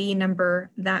employee number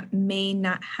that may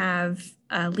not have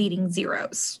leading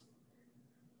zeros?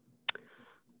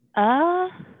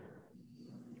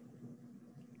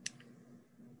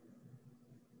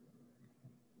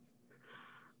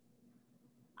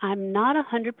 I'm not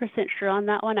 100% sure on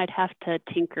that one. I'd have to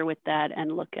tinker with that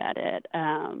and look at it.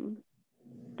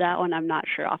 That one I'm not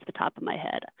sure off the top of my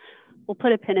head. We'll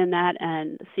put a pin in that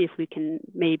and see if we can,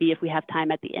 maybe if we have time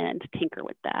at the end, tinker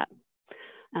with that.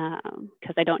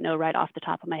 Because I don't know right off the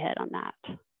top of my head on that.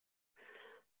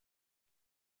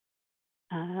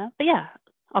 But yeah,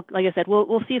 like I said,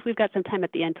 we'll see if we've got some time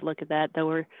at the end to look at that, though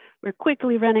we're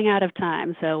quickly running out of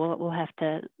time. So we'll have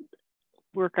to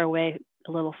work our way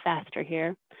a little faster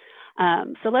here.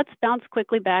 So let's bounce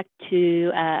quickly back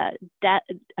to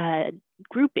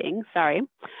grouping, sorry.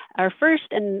 Our first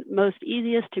and most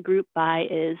easiest to group by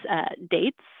is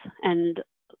dates. And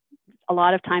a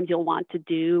lot of times you'll want to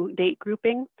do date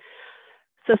grouping.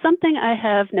 So something I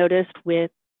have noticed with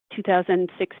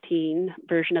 2016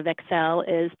 version of Excel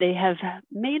is they have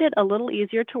made it a little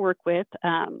easier to work with.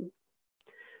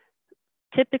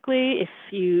 Typically,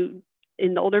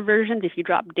 in the older versions, if you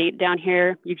drop date down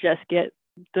here, you just get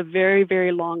the very,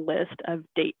 very long list of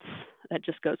dates that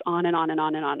just goes on and on and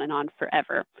on and on and on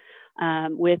forever.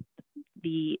 With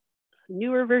the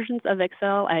newer versions of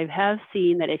Excel, I have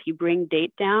seen that if you bring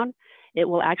date down, it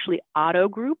will actually auto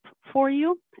group for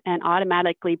you and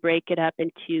automatically break it up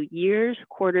into years,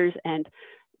 quarters, and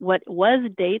what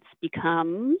was dates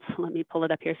becomes, let me pull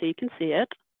it up here so you can see it,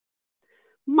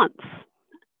 months.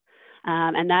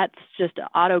 And that's just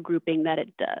auto grouping that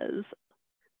it does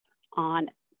on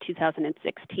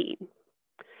 2016.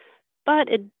 But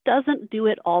it doesn't do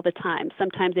it all the time.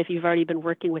 Sometimes if you've already been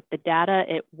working with the data,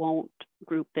 it won't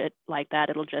group it like that.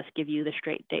 It'll just give you the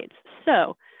straight dates.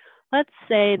 So let's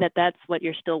say that that's what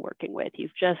you're still working with.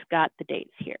 You've just got the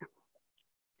dates here.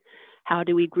 How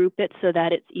do we group it so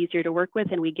that it's easier to work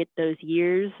with and we get those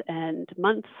years and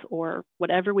months or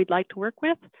whatever we'd like to work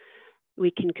with? We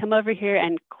can come over here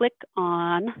and click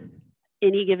on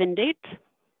any given date,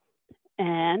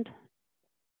 and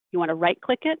you want to right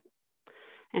click it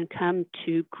and come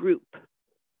to group.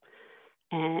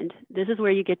 And this is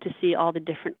where you get to see all the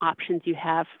different options you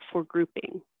have for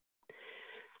grouping.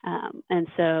 And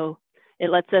so it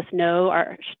lets us know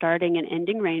our starting and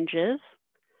ending ranges.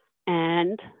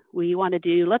 And we want to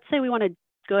do, let's say we want to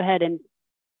go ahead and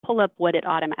pull up what it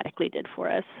automatically did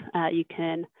for us. You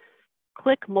can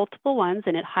click multiple ones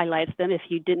and it highlights them. If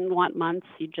you didn't want months,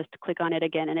 you just click on it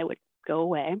again and it would go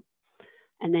away.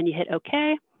 And then you hit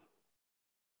OK,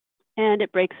 and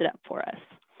it breaks it up for us.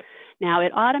 Now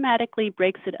it automatically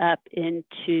breaks it up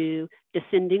into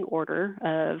descending order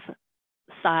of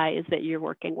size that you're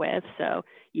working with. So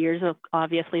years are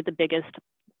obviously the biggest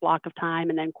block of time,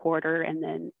 and then quarter, and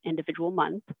then individual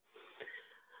month.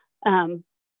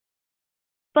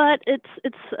 But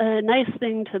it's a nice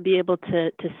thing to be able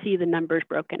to see the numbers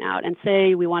broken out. And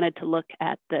say we wanted to look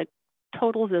at the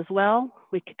totals as well,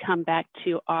 we could come back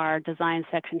to our design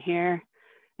section here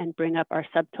and bring up our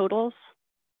subtotals.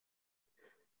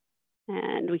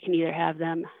 And we can either have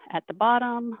them at the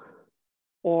bottom,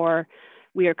 or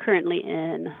we are currently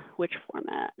in which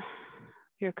format?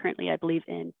 We are currently, I believe,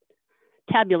 in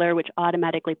tabular, which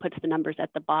automatically puts the numbers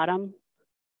at the bottom.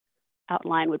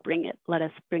 Outline would let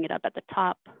us bring it up at the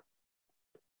top,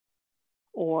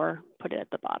 or put it at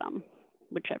the bottom,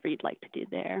 whichever you'd like to do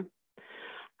there.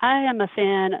 I am a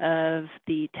fan of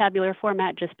the tabular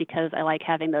format just because I like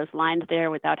having those lines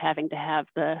there without having to have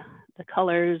the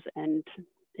colors, and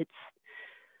it's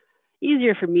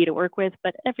easier for me to work with,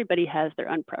 but everybody has their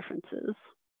own preferences.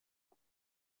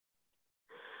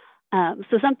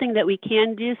 So something that we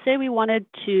can do, say we wanted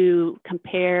to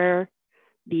compare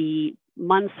the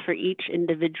months for each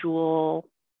individual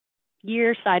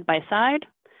year side by side,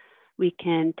 we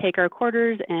can take our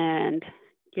quarters and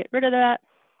get rid of that.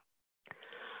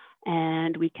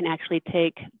 And we can actually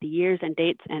take the years and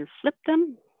dates and flip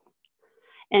them.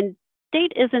 And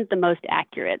date isn't the most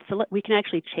accurate, so we can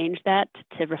actually change that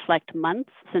to reflect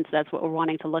months, since that's what we're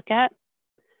wanting to look at.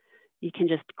 You can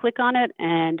just click on it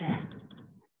and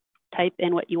type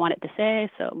in what you want it to say.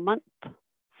 So month,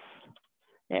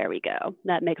 there we go.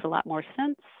 That makes a lot more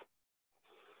sense.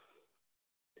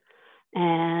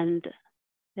 And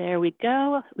there we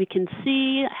go. We can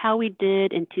see how we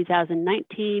did in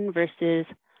 2019 versus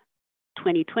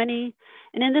 2020.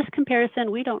 And in this comparison,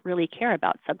 we don't really care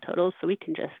about subtotals, so we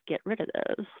can just get rid of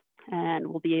those. And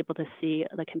we'll be able to see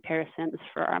the comparisons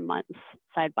for our months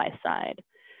side by side.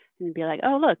 And be like,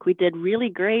 oh, look, we did really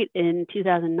great in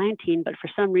 2019, but for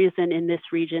some reason in this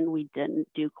region, we didn't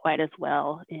do quite as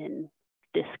well in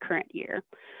this current year.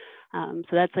 So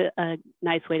that's a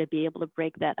nice way to be able to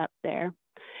break that up there.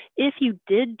 If you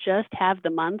did just have the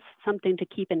months, something to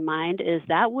keep in mind is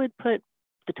that would put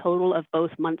the total of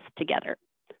both months together.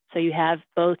 So you have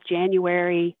both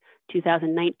January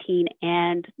 2019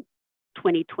 and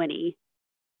 2020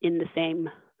 in the same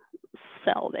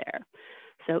cell there.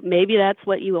 So maybe that's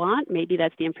what you want, maybe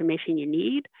that's the information you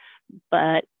need,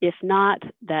 but if not,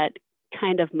 that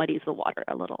kind of muddies the water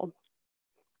a little.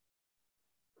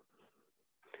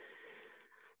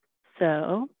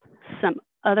 So some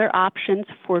other options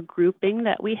for grouping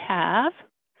that we have,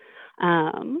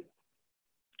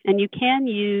 and you can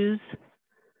use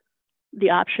the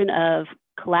option of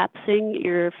collapsing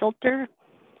your filter,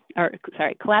 or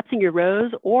sorry, collapsing your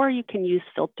rows, or you can use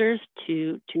filters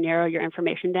to narrow your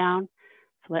information down.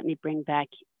 So let me bring back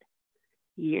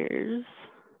years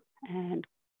and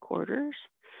quarters.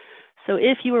 So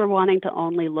if you were wanting to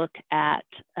only look at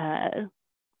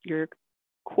your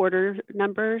quarter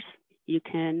numbers, you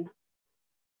can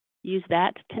use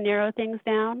that to narrow things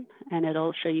down, and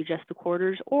it'll show you just the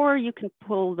quarters, or you can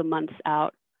pull the months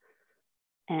out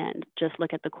and just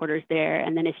look at the quarters there.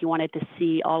 And then if you wanted to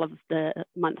see all of the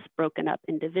months broken up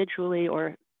individually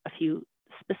or a few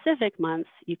specific months,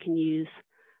 you can use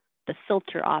the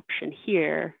filter option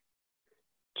here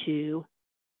to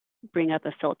bring up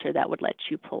a filter that would let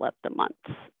you pull up the months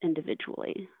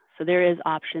individually. So there is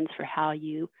options for how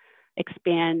you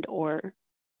expand or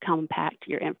compact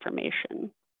your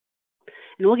information.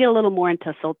 And we'll get a little more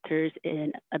into filters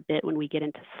in a bit when we get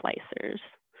into slicers.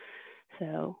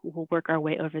 So we'll work our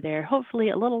way over there, hopefully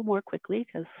a little more quickly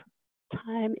because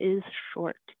time is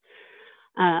short.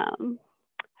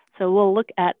 So we'll look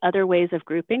at other ways of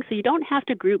grouping. So you don't have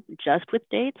to group just with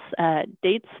dates.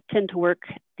 Dates tend to work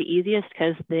the easiest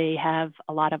because they have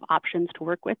a lot of options to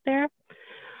work with there.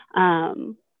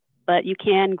 But you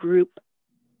can group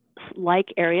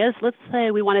like areas. Let's say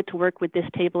we wanted to work with this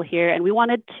table here and we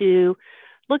wanted to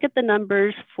look at the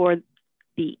numbers for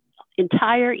the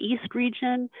entire East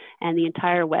region and the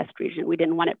entire West region. We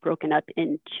didn't want it broken up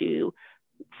into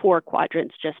 4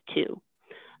 quadrants, just 2.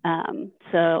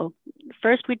 So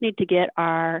first we'd need to get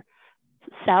our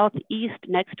Southeast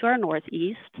next to our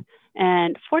Northeast.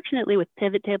 And fortunately with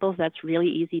pivot tables, that's really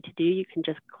easy to do. You can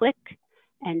just click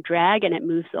and drag and it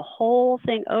moves the whole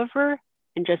thing over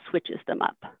and just switches them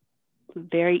up.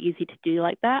 Very easy to do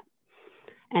like that.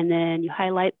 And then you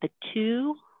highlight the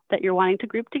 2 that you're wanting to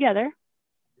group together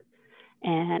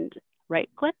and right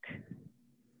click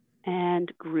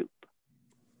and group.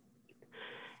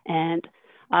 And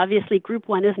obviously group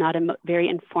 1 is not a very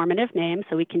informative name,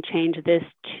 so we can change this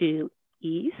to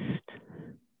East.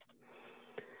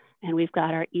 And we've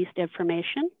got our East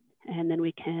information, and then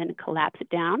we can collapse it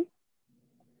down.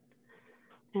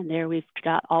 And there we've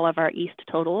got all of our East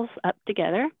totals up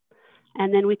together.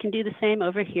 And then we can do the same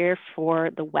over here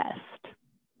for the West.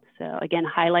 So again,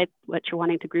 highlight what you're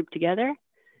wanting to group together,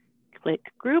 click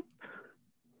group,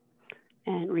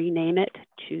 and rename it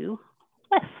to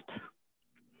West.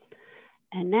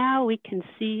 And now we can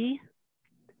see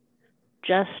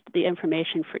just the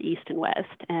information for East and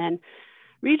West. And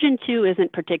region 2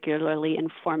 isn't particularly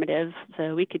informative,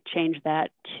 so we could change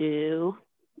that to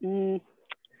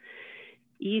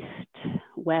East,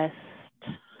 West,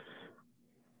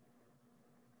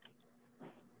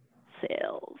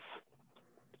 sales,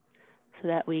 so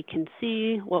that we can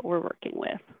see what we're working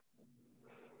with.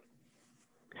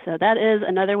 So that is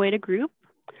another way to group.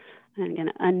 I'm going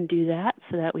to undo that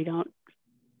so that we don't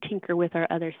tinker with our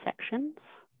other sections.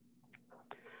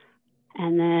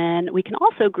 And then we can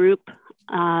also group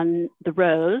on the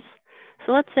rows.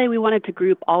 So let's say we wanted to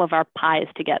group all of our pies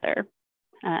together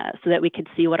so that we could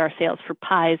see what our sales for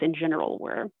pies in general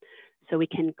were. So we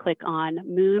can click on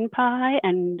moon pie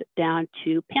and down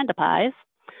to panda pies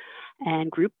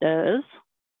and group those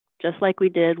just like we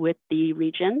did with the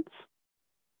regions.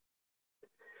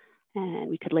 And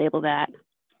we could label that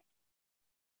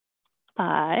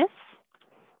pies.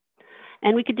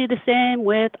 And we could do the same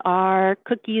with our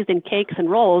cookies and cakes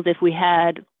and rolls if we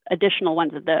had additional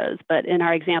ones of those. But in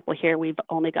our example here, we've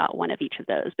only got one of each of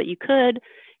those. But you could,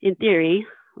 in theory,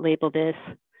 label this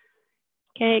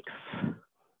cakes,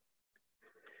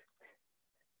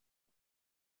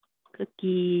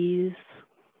 cookies,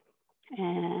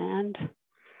 and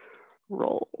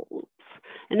rolls.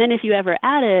 And then if you ever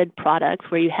added products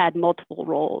where you had multiple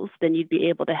rolls, then you'd be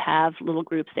able to have little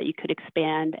groups that you could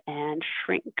expand and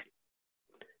shrink.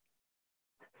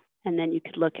 And then you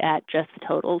could look at just the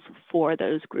totals for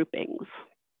those groupings.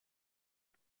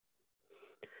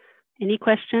 Any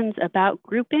questions about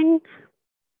grouping?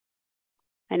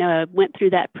 I know I went through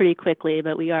that pretty quickly,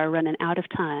 but we are running out of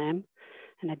time.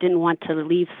 And I didn't want to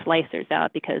leave slicers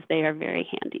out because they are very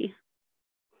handy.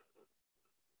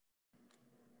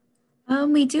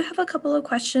 We do have a couple of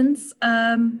questions,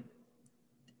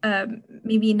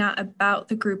 maybe not about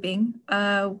the grouping.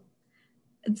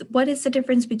 What is the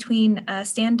difference between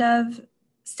STANDOV,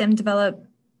 STEM Develop,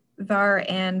 VAR,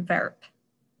 and VERP?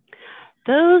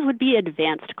 Those would be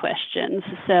advanced questions.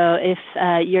 So if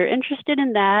you're interested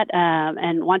in that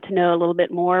and want to know a little bit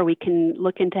more, we can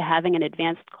look into having an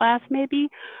advanced class maybe,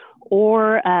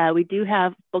 or we do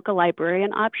have book a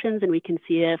librarian options, and we can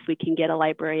see if we can get a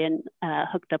librarian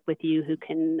hooked up with you who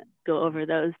can go over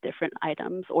those different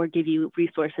items or give you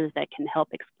resources that can help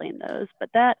explain those. But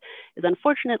that is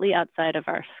unfortunately outside of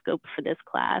our scope for this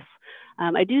class.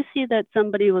 I do see that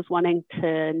somebody was wanting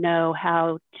to know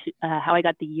how I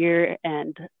got the year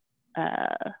and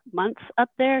months up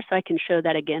there, so I can show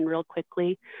that again real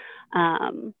quickly.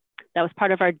 That was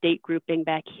part of our date grouping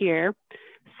back here.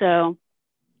 So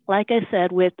like I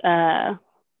said, with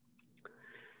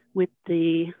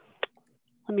the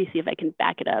let me see if I can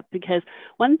back it up, because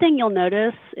one thing you'll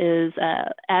notice is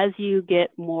as you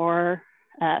get more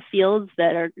fields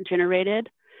that are generated,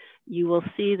 you will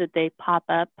see that they pop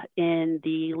up in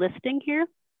the listing here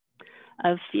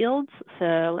of fields.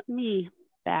 So let me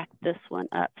back this one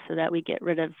up so that we get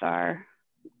rid of our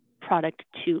product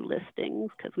 2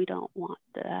 listings, because we don't want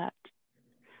that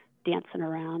dancing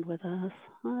around with us.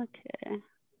 Okay.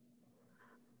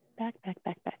 Back.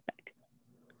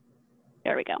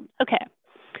 There we go. Okay.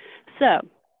 So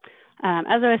as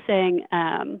I was saying,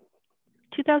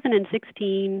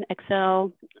 2016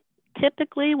 Excel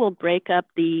typically will break up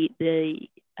the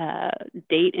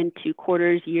date into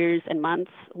quarters, years, and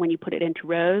months when you put it into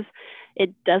rows.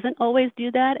 It doesn't always do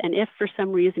that. And if for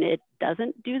some reason it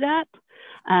doesn't do that,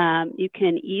 you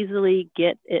can easily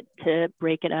get it to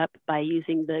break it up by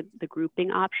using the grouping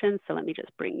option. So let me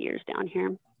just bring years down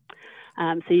here.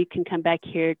 So you can come back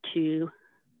here to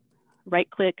right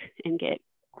click and get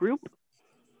group.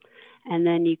 And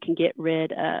then you can get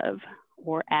rid of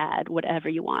or add whatever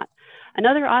you want.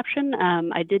 Another option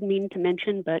I did mean to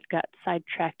mention but got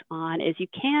sidetracked on is you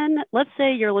can, let's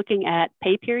say you're looking at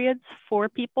pay periods for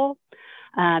people.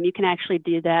 You can actually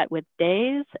do that with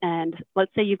days. And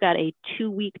let's say you've got a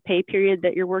 2-week pay period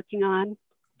that you're working on.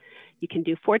 You can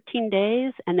do 14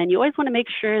 days. And then you always want to make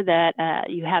sure that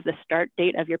you have the start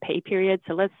date of your pay period.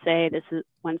 So let's say this is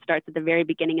one starts at the very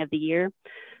beginning of the year.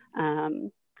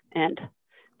 And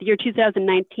the year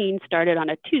 2019 started on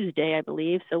a Tuesday, I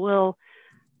believe. So we'll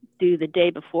do the day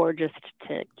before just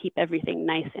to keep everything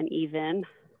nice and even.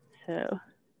 So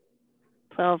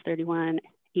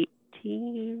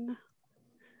 12/31/18.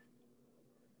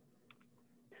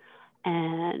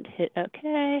 And hit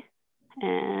OK.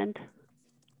 And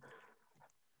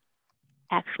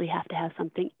actually have to have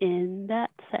something in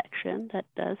that section that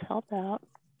does help out.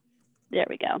 There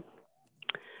we go.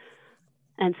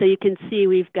 And so you can see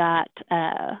we've got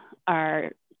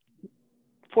our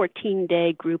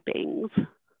 14-day groupings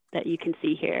that you can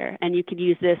see here. And you could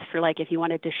use this for like if you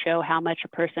wanted to show how much a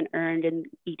person earned in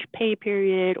each pay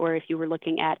period, or if you were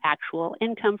looking at actual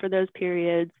income for those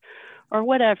periods, or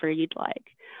whatever you'd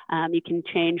like. You can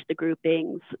change the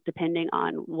groupings depending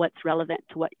on what's relevant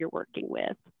to what you're working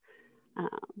with.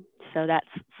 So that's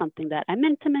something that I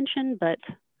meant to mention, but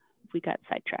we got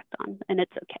sidetracked on, and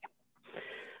it's okay.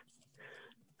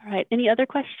 All right, any other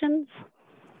questions?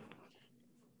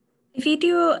 If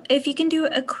you can do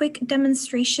a quick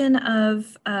demonstration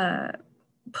of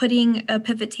putting a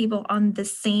pivot table on the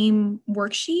same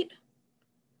worksheet.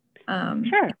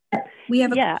 Sure. We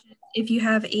have a question. If you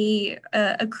have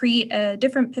create a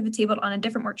different pivot table on a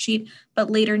different worksheet,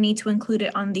 but later need to include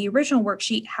it on the original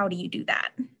worksheet, how do you do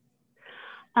that?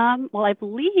 Well, I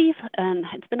believe, and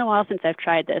it's been a while since I've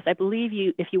tried this, I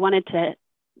believe if you wanted to,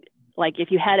 like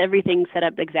if you had everything set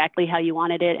up exactly how you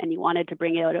wanted it and you wanted to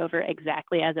bring it over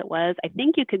exactly as it was, I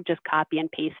think you could just copy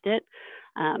and paste it.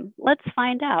 Let's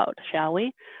find out, shall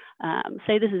we?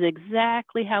 Say this is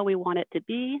exactly how we want it to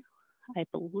be. I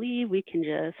believe we can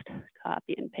just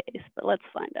copy and paste, but let's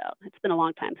find out. It's been a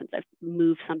long time since I've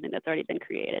moved something that's already been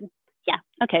created. Yeah,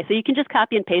 okay, so you can just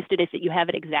copy and paste it if you have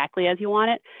it exactly as you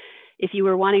want it. If you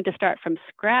were wanting to start from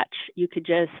scratch, you could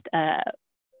just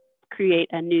create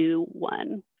a new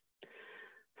one.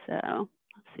 So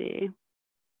let's see,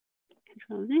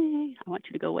 Control Z, I want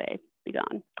you to go away, be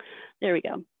gone. There we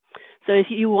go. So if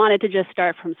you wanted to just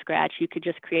start from scratch, you could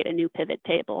just create a new pivot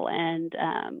table and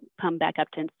come back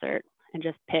up to insert and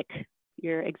just pick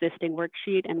your existing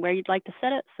worksheet and where you'd like to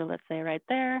set it. So let's say right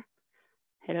there,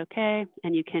 hit OK,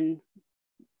 and you can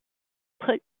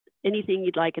put anything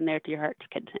you'd like in there to your heart's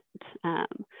content.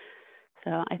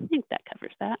 So I think that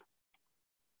covers that.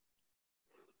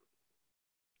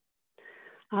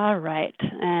 All right,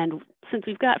 and since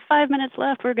we've got 5 minutes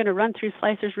left, we're gonna run through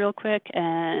slicers real quick,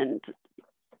 and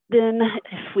then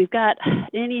if we've got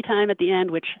any time at the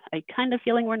end, which I kind of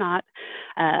feeling we're not,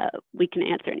 we can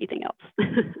answer anything else.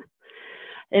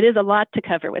 It is a lot to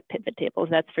cover with pivot tables,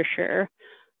 that's for sure.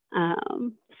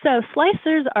 So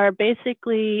slicers are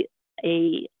basically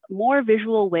a more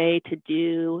visual way to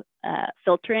do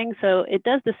filtering. So it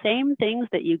does the same things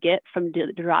that you get from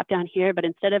the drop down here, but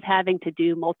instead of having to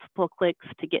do multiple clicks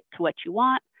to get to what you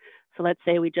want. So let's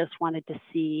say we just wanted to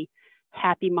see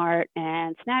Happy Mart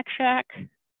and Snack Shack.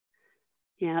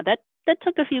 You know, that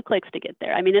took a few clicks to get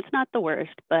there. I mean, it's not the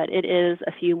worst, but it is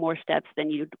a few more steps than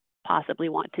you'd possibly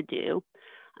want to do.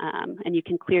 And you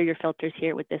can clear your filters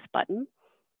here with this button.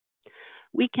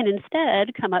 We can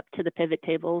instead come up to the pivot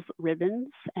tables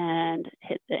ribbons and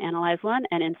hit the Analyze one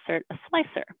and insert a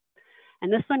slicer.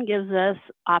 And this one gives us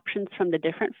options from the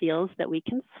different fields that we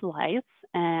can slice.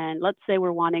 and let's say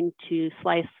we're wanting to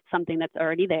slice something that's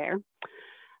already there.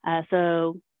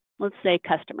 So let's say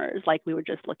customers, like we were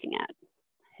just looking at.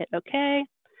 Hit OK.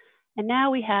 And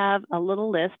now we have a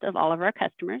little list of all of our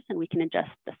customers, and we can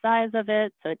adjust the size of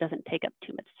it so it doesn't take up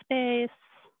too much space.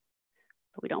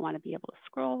 But we don't want to be able to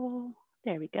scroll.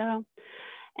 There we go.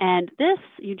 And this,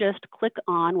 you just click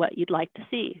on what you'd like to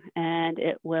see, and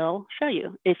it will show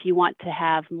you. If you want to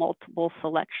have multiple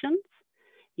selections,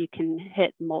 you can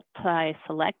hit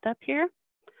multi-select up here,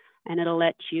 and it'll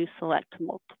let you select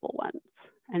multiple ones.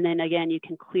 And then again, you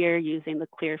can clear using the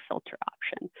clear filter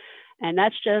option. And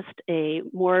that's just a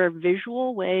more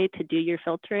visual way to do your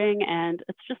filtering, and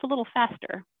it's just a little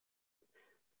faster.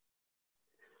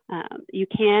 You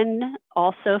can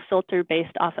also filter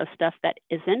based off of stuff that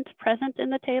isn't present in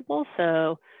the table.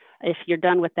 So if you're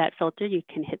done with that filter, you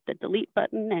can hit the delete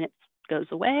button and it goes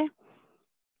away.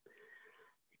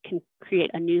 You can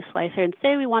create a new slicer, and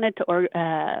say we wanted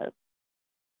to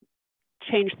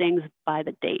change things by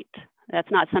the date. That's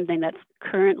not something that's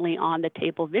currently on the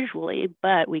table visually,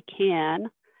 but we can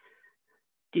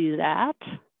do that.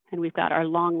 And we've got our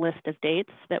long list of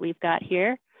dates that we've got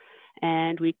here.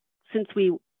 And since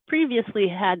we previously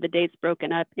had the dates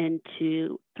broken up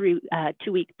into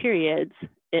 2-week periods,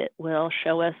 it will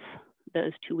show us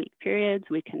those 2-week periods.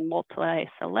 We can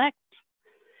multi-select.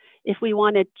 If we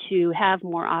wanted to have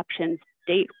more options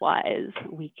date-wise,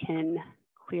 we can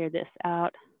clear this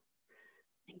out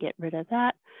and get rid of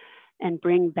that and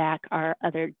bring back our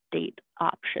other date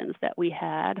options that we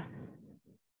had.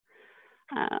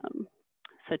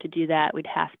 So to do that, we'd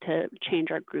have to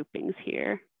change our groupings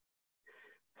here.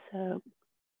 So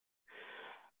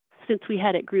since we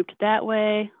had it grouped that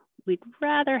way, we'd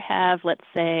rather have, let's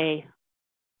say,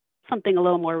 something a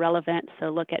little more relevant. So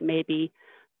look at maybe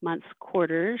months,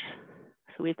 quarters.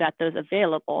 So we've got those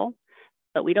available,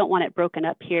 but we don't want it broken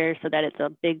up here so that it's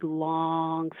a big,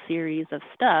 long series of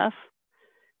stuff.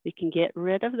 We can get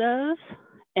rid of those,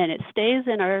 and it stays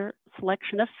in our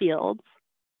selection of fields.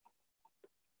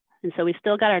 And so we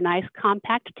still got our nice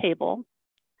compact table.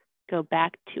 Go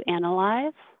back to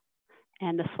Analyze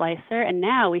and the slicer, and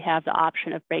now we have the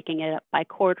option of breaking it up by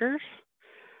quarters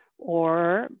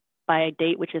or by a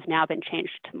date, which has now been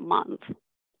changed to month.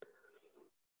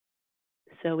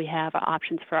 So we have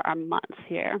options for our months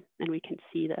here, and we can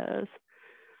see those.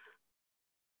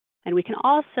 And we can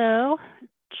also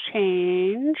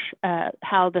change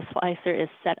how the slicer is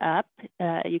set up.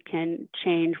 You can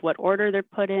change what order they're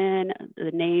put in,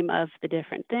 the name of the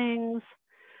different things.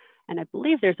 And I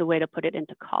believe there's a way to put it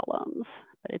into columns,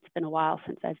 but it's been a while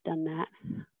since I've done that.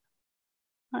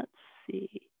 Let's see.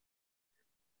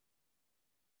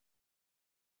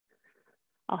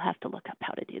 I'll have to look up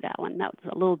how to do that one. That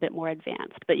was a little bit more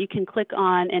advanced, but you can click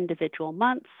on individual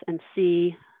months and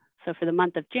see. So for the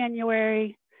month of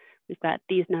January, we've got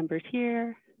these numbers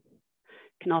here.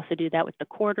 You can also do that with the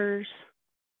quarters.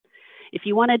 If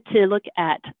you wanted to look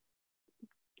at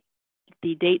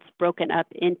the dates broken up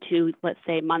into, let's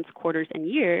say, months, quarters, and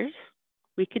years,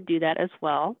 we could do that as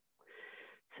well.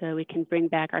 So we can bring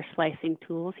back our slicing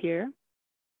tools here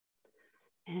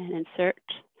and insert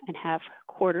and have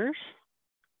quarters.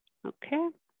 Okay.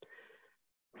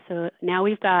 So now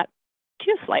we've got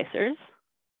 2 slicers.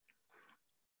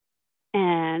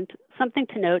 And something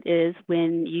to note is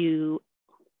when you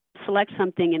select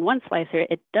something in one slicer,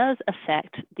 it does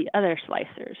affect the other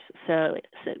slicers. So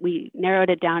we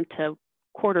narrowed it down to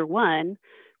Q1,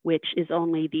 which is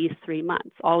only these 3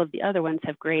 months. All of the other ones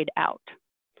have grayed out.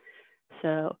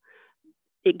 So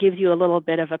it gives you a little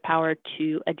bit of a power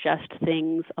to adjust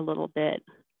things a little bit.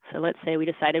 So let's say we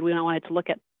decided we don't want it to look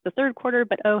at the 3rd quarter,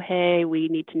 but oh, hey, we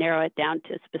need to narrow it down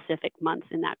to specific months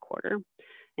in that quarter.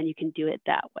 And you can do it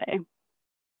that way.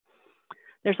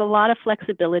 There's a lot of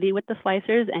flexibility with the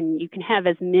slicers, and you can have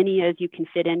as many as you can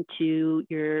fit into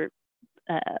your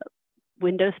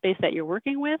window space that you're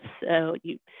working with. So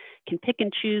you can pick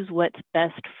and choose what's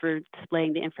best for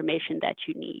displaying the information that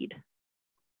you need.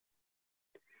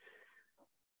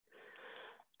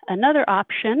 Another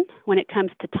option when it comes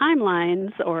to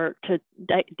timelines or to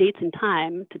dates and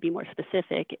time, to be more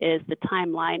specific, is the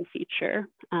timeline feature.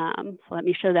 So let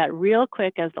me show that real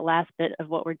quick as the last bit of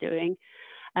what we're doing.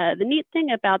 The neat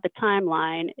thing about the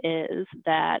timeline is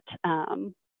that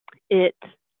it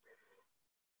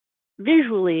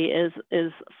visually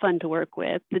is fun to work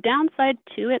with. The downside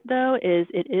to it, though, is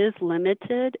it is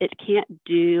limited. It can't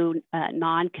do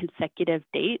non-consecutive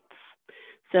dates.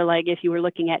 So like if you were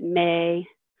looking at May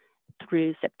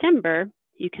through September,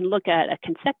 you can look at a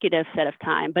consecutive set of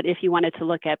time. But if you wanted to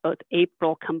look at both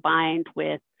April combined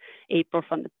with April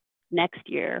from the next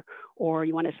year, or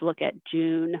you wanted to look at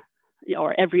June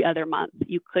or every other month.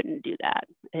 You couldn't do that.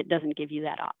 It doesn't give you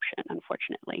that option,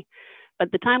 unfortunately.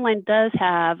 But the timeline does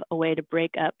have a way to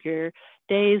break up your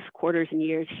days, quarters, and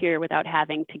years here without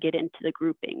having to get into the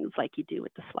groupings like you do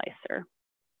with the slicer.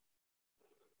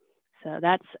 So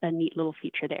that's a neat little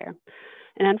feature there.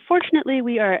 And unfortunately,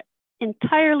 we are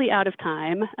entirely out of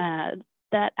time.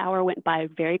 That hour went by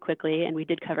very quickly, and we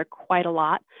did cover quite a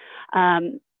lot.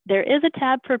 There is a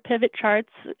tab for pivot charts.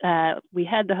 We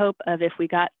had the hope of if we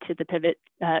got to the pivot,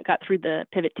 got through the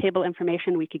pivot table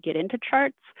information, we could get into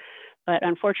charts, but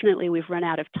unfortunately we've run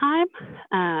out of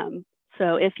time.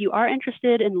 So if you are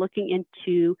interested in looking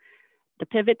into the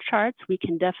pivot charts, we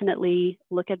can definitely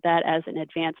look at that as an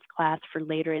advanced class for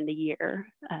later in the year,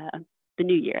 the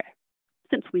new year,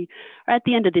 since we are at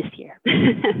the end of this year.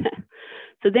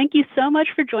 So thank you so much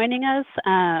for joining us.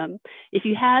 If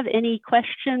you have any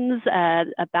questions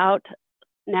about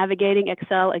navigating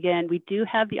Excel, again, we do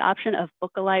have the option of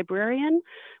Book a Librarian,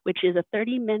 which is a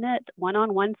 30-minute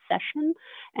one-on-one session.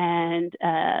 And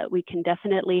we can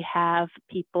definitely have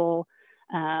people,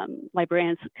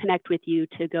 librarians, connect with you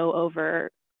to go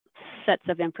over sets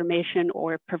of information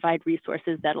or provide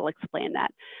resources that'll explain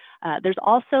that. There's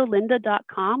also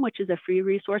lynda.com, which is a free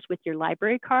resource with your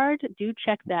library card. Do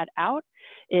check that out.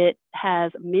 It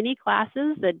has mini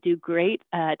classes that do great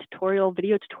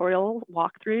video tutorial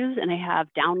walkthroughs, and they have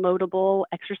downloadable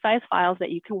exercise files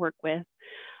that you can work with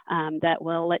that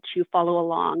will let you follow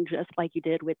along just like you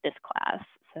did with this class.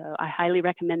 So I highly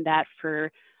recommend that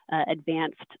for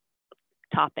advanced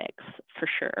topics for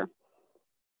sure.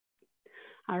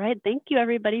 All right, thank you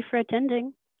everybody for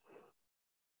attending.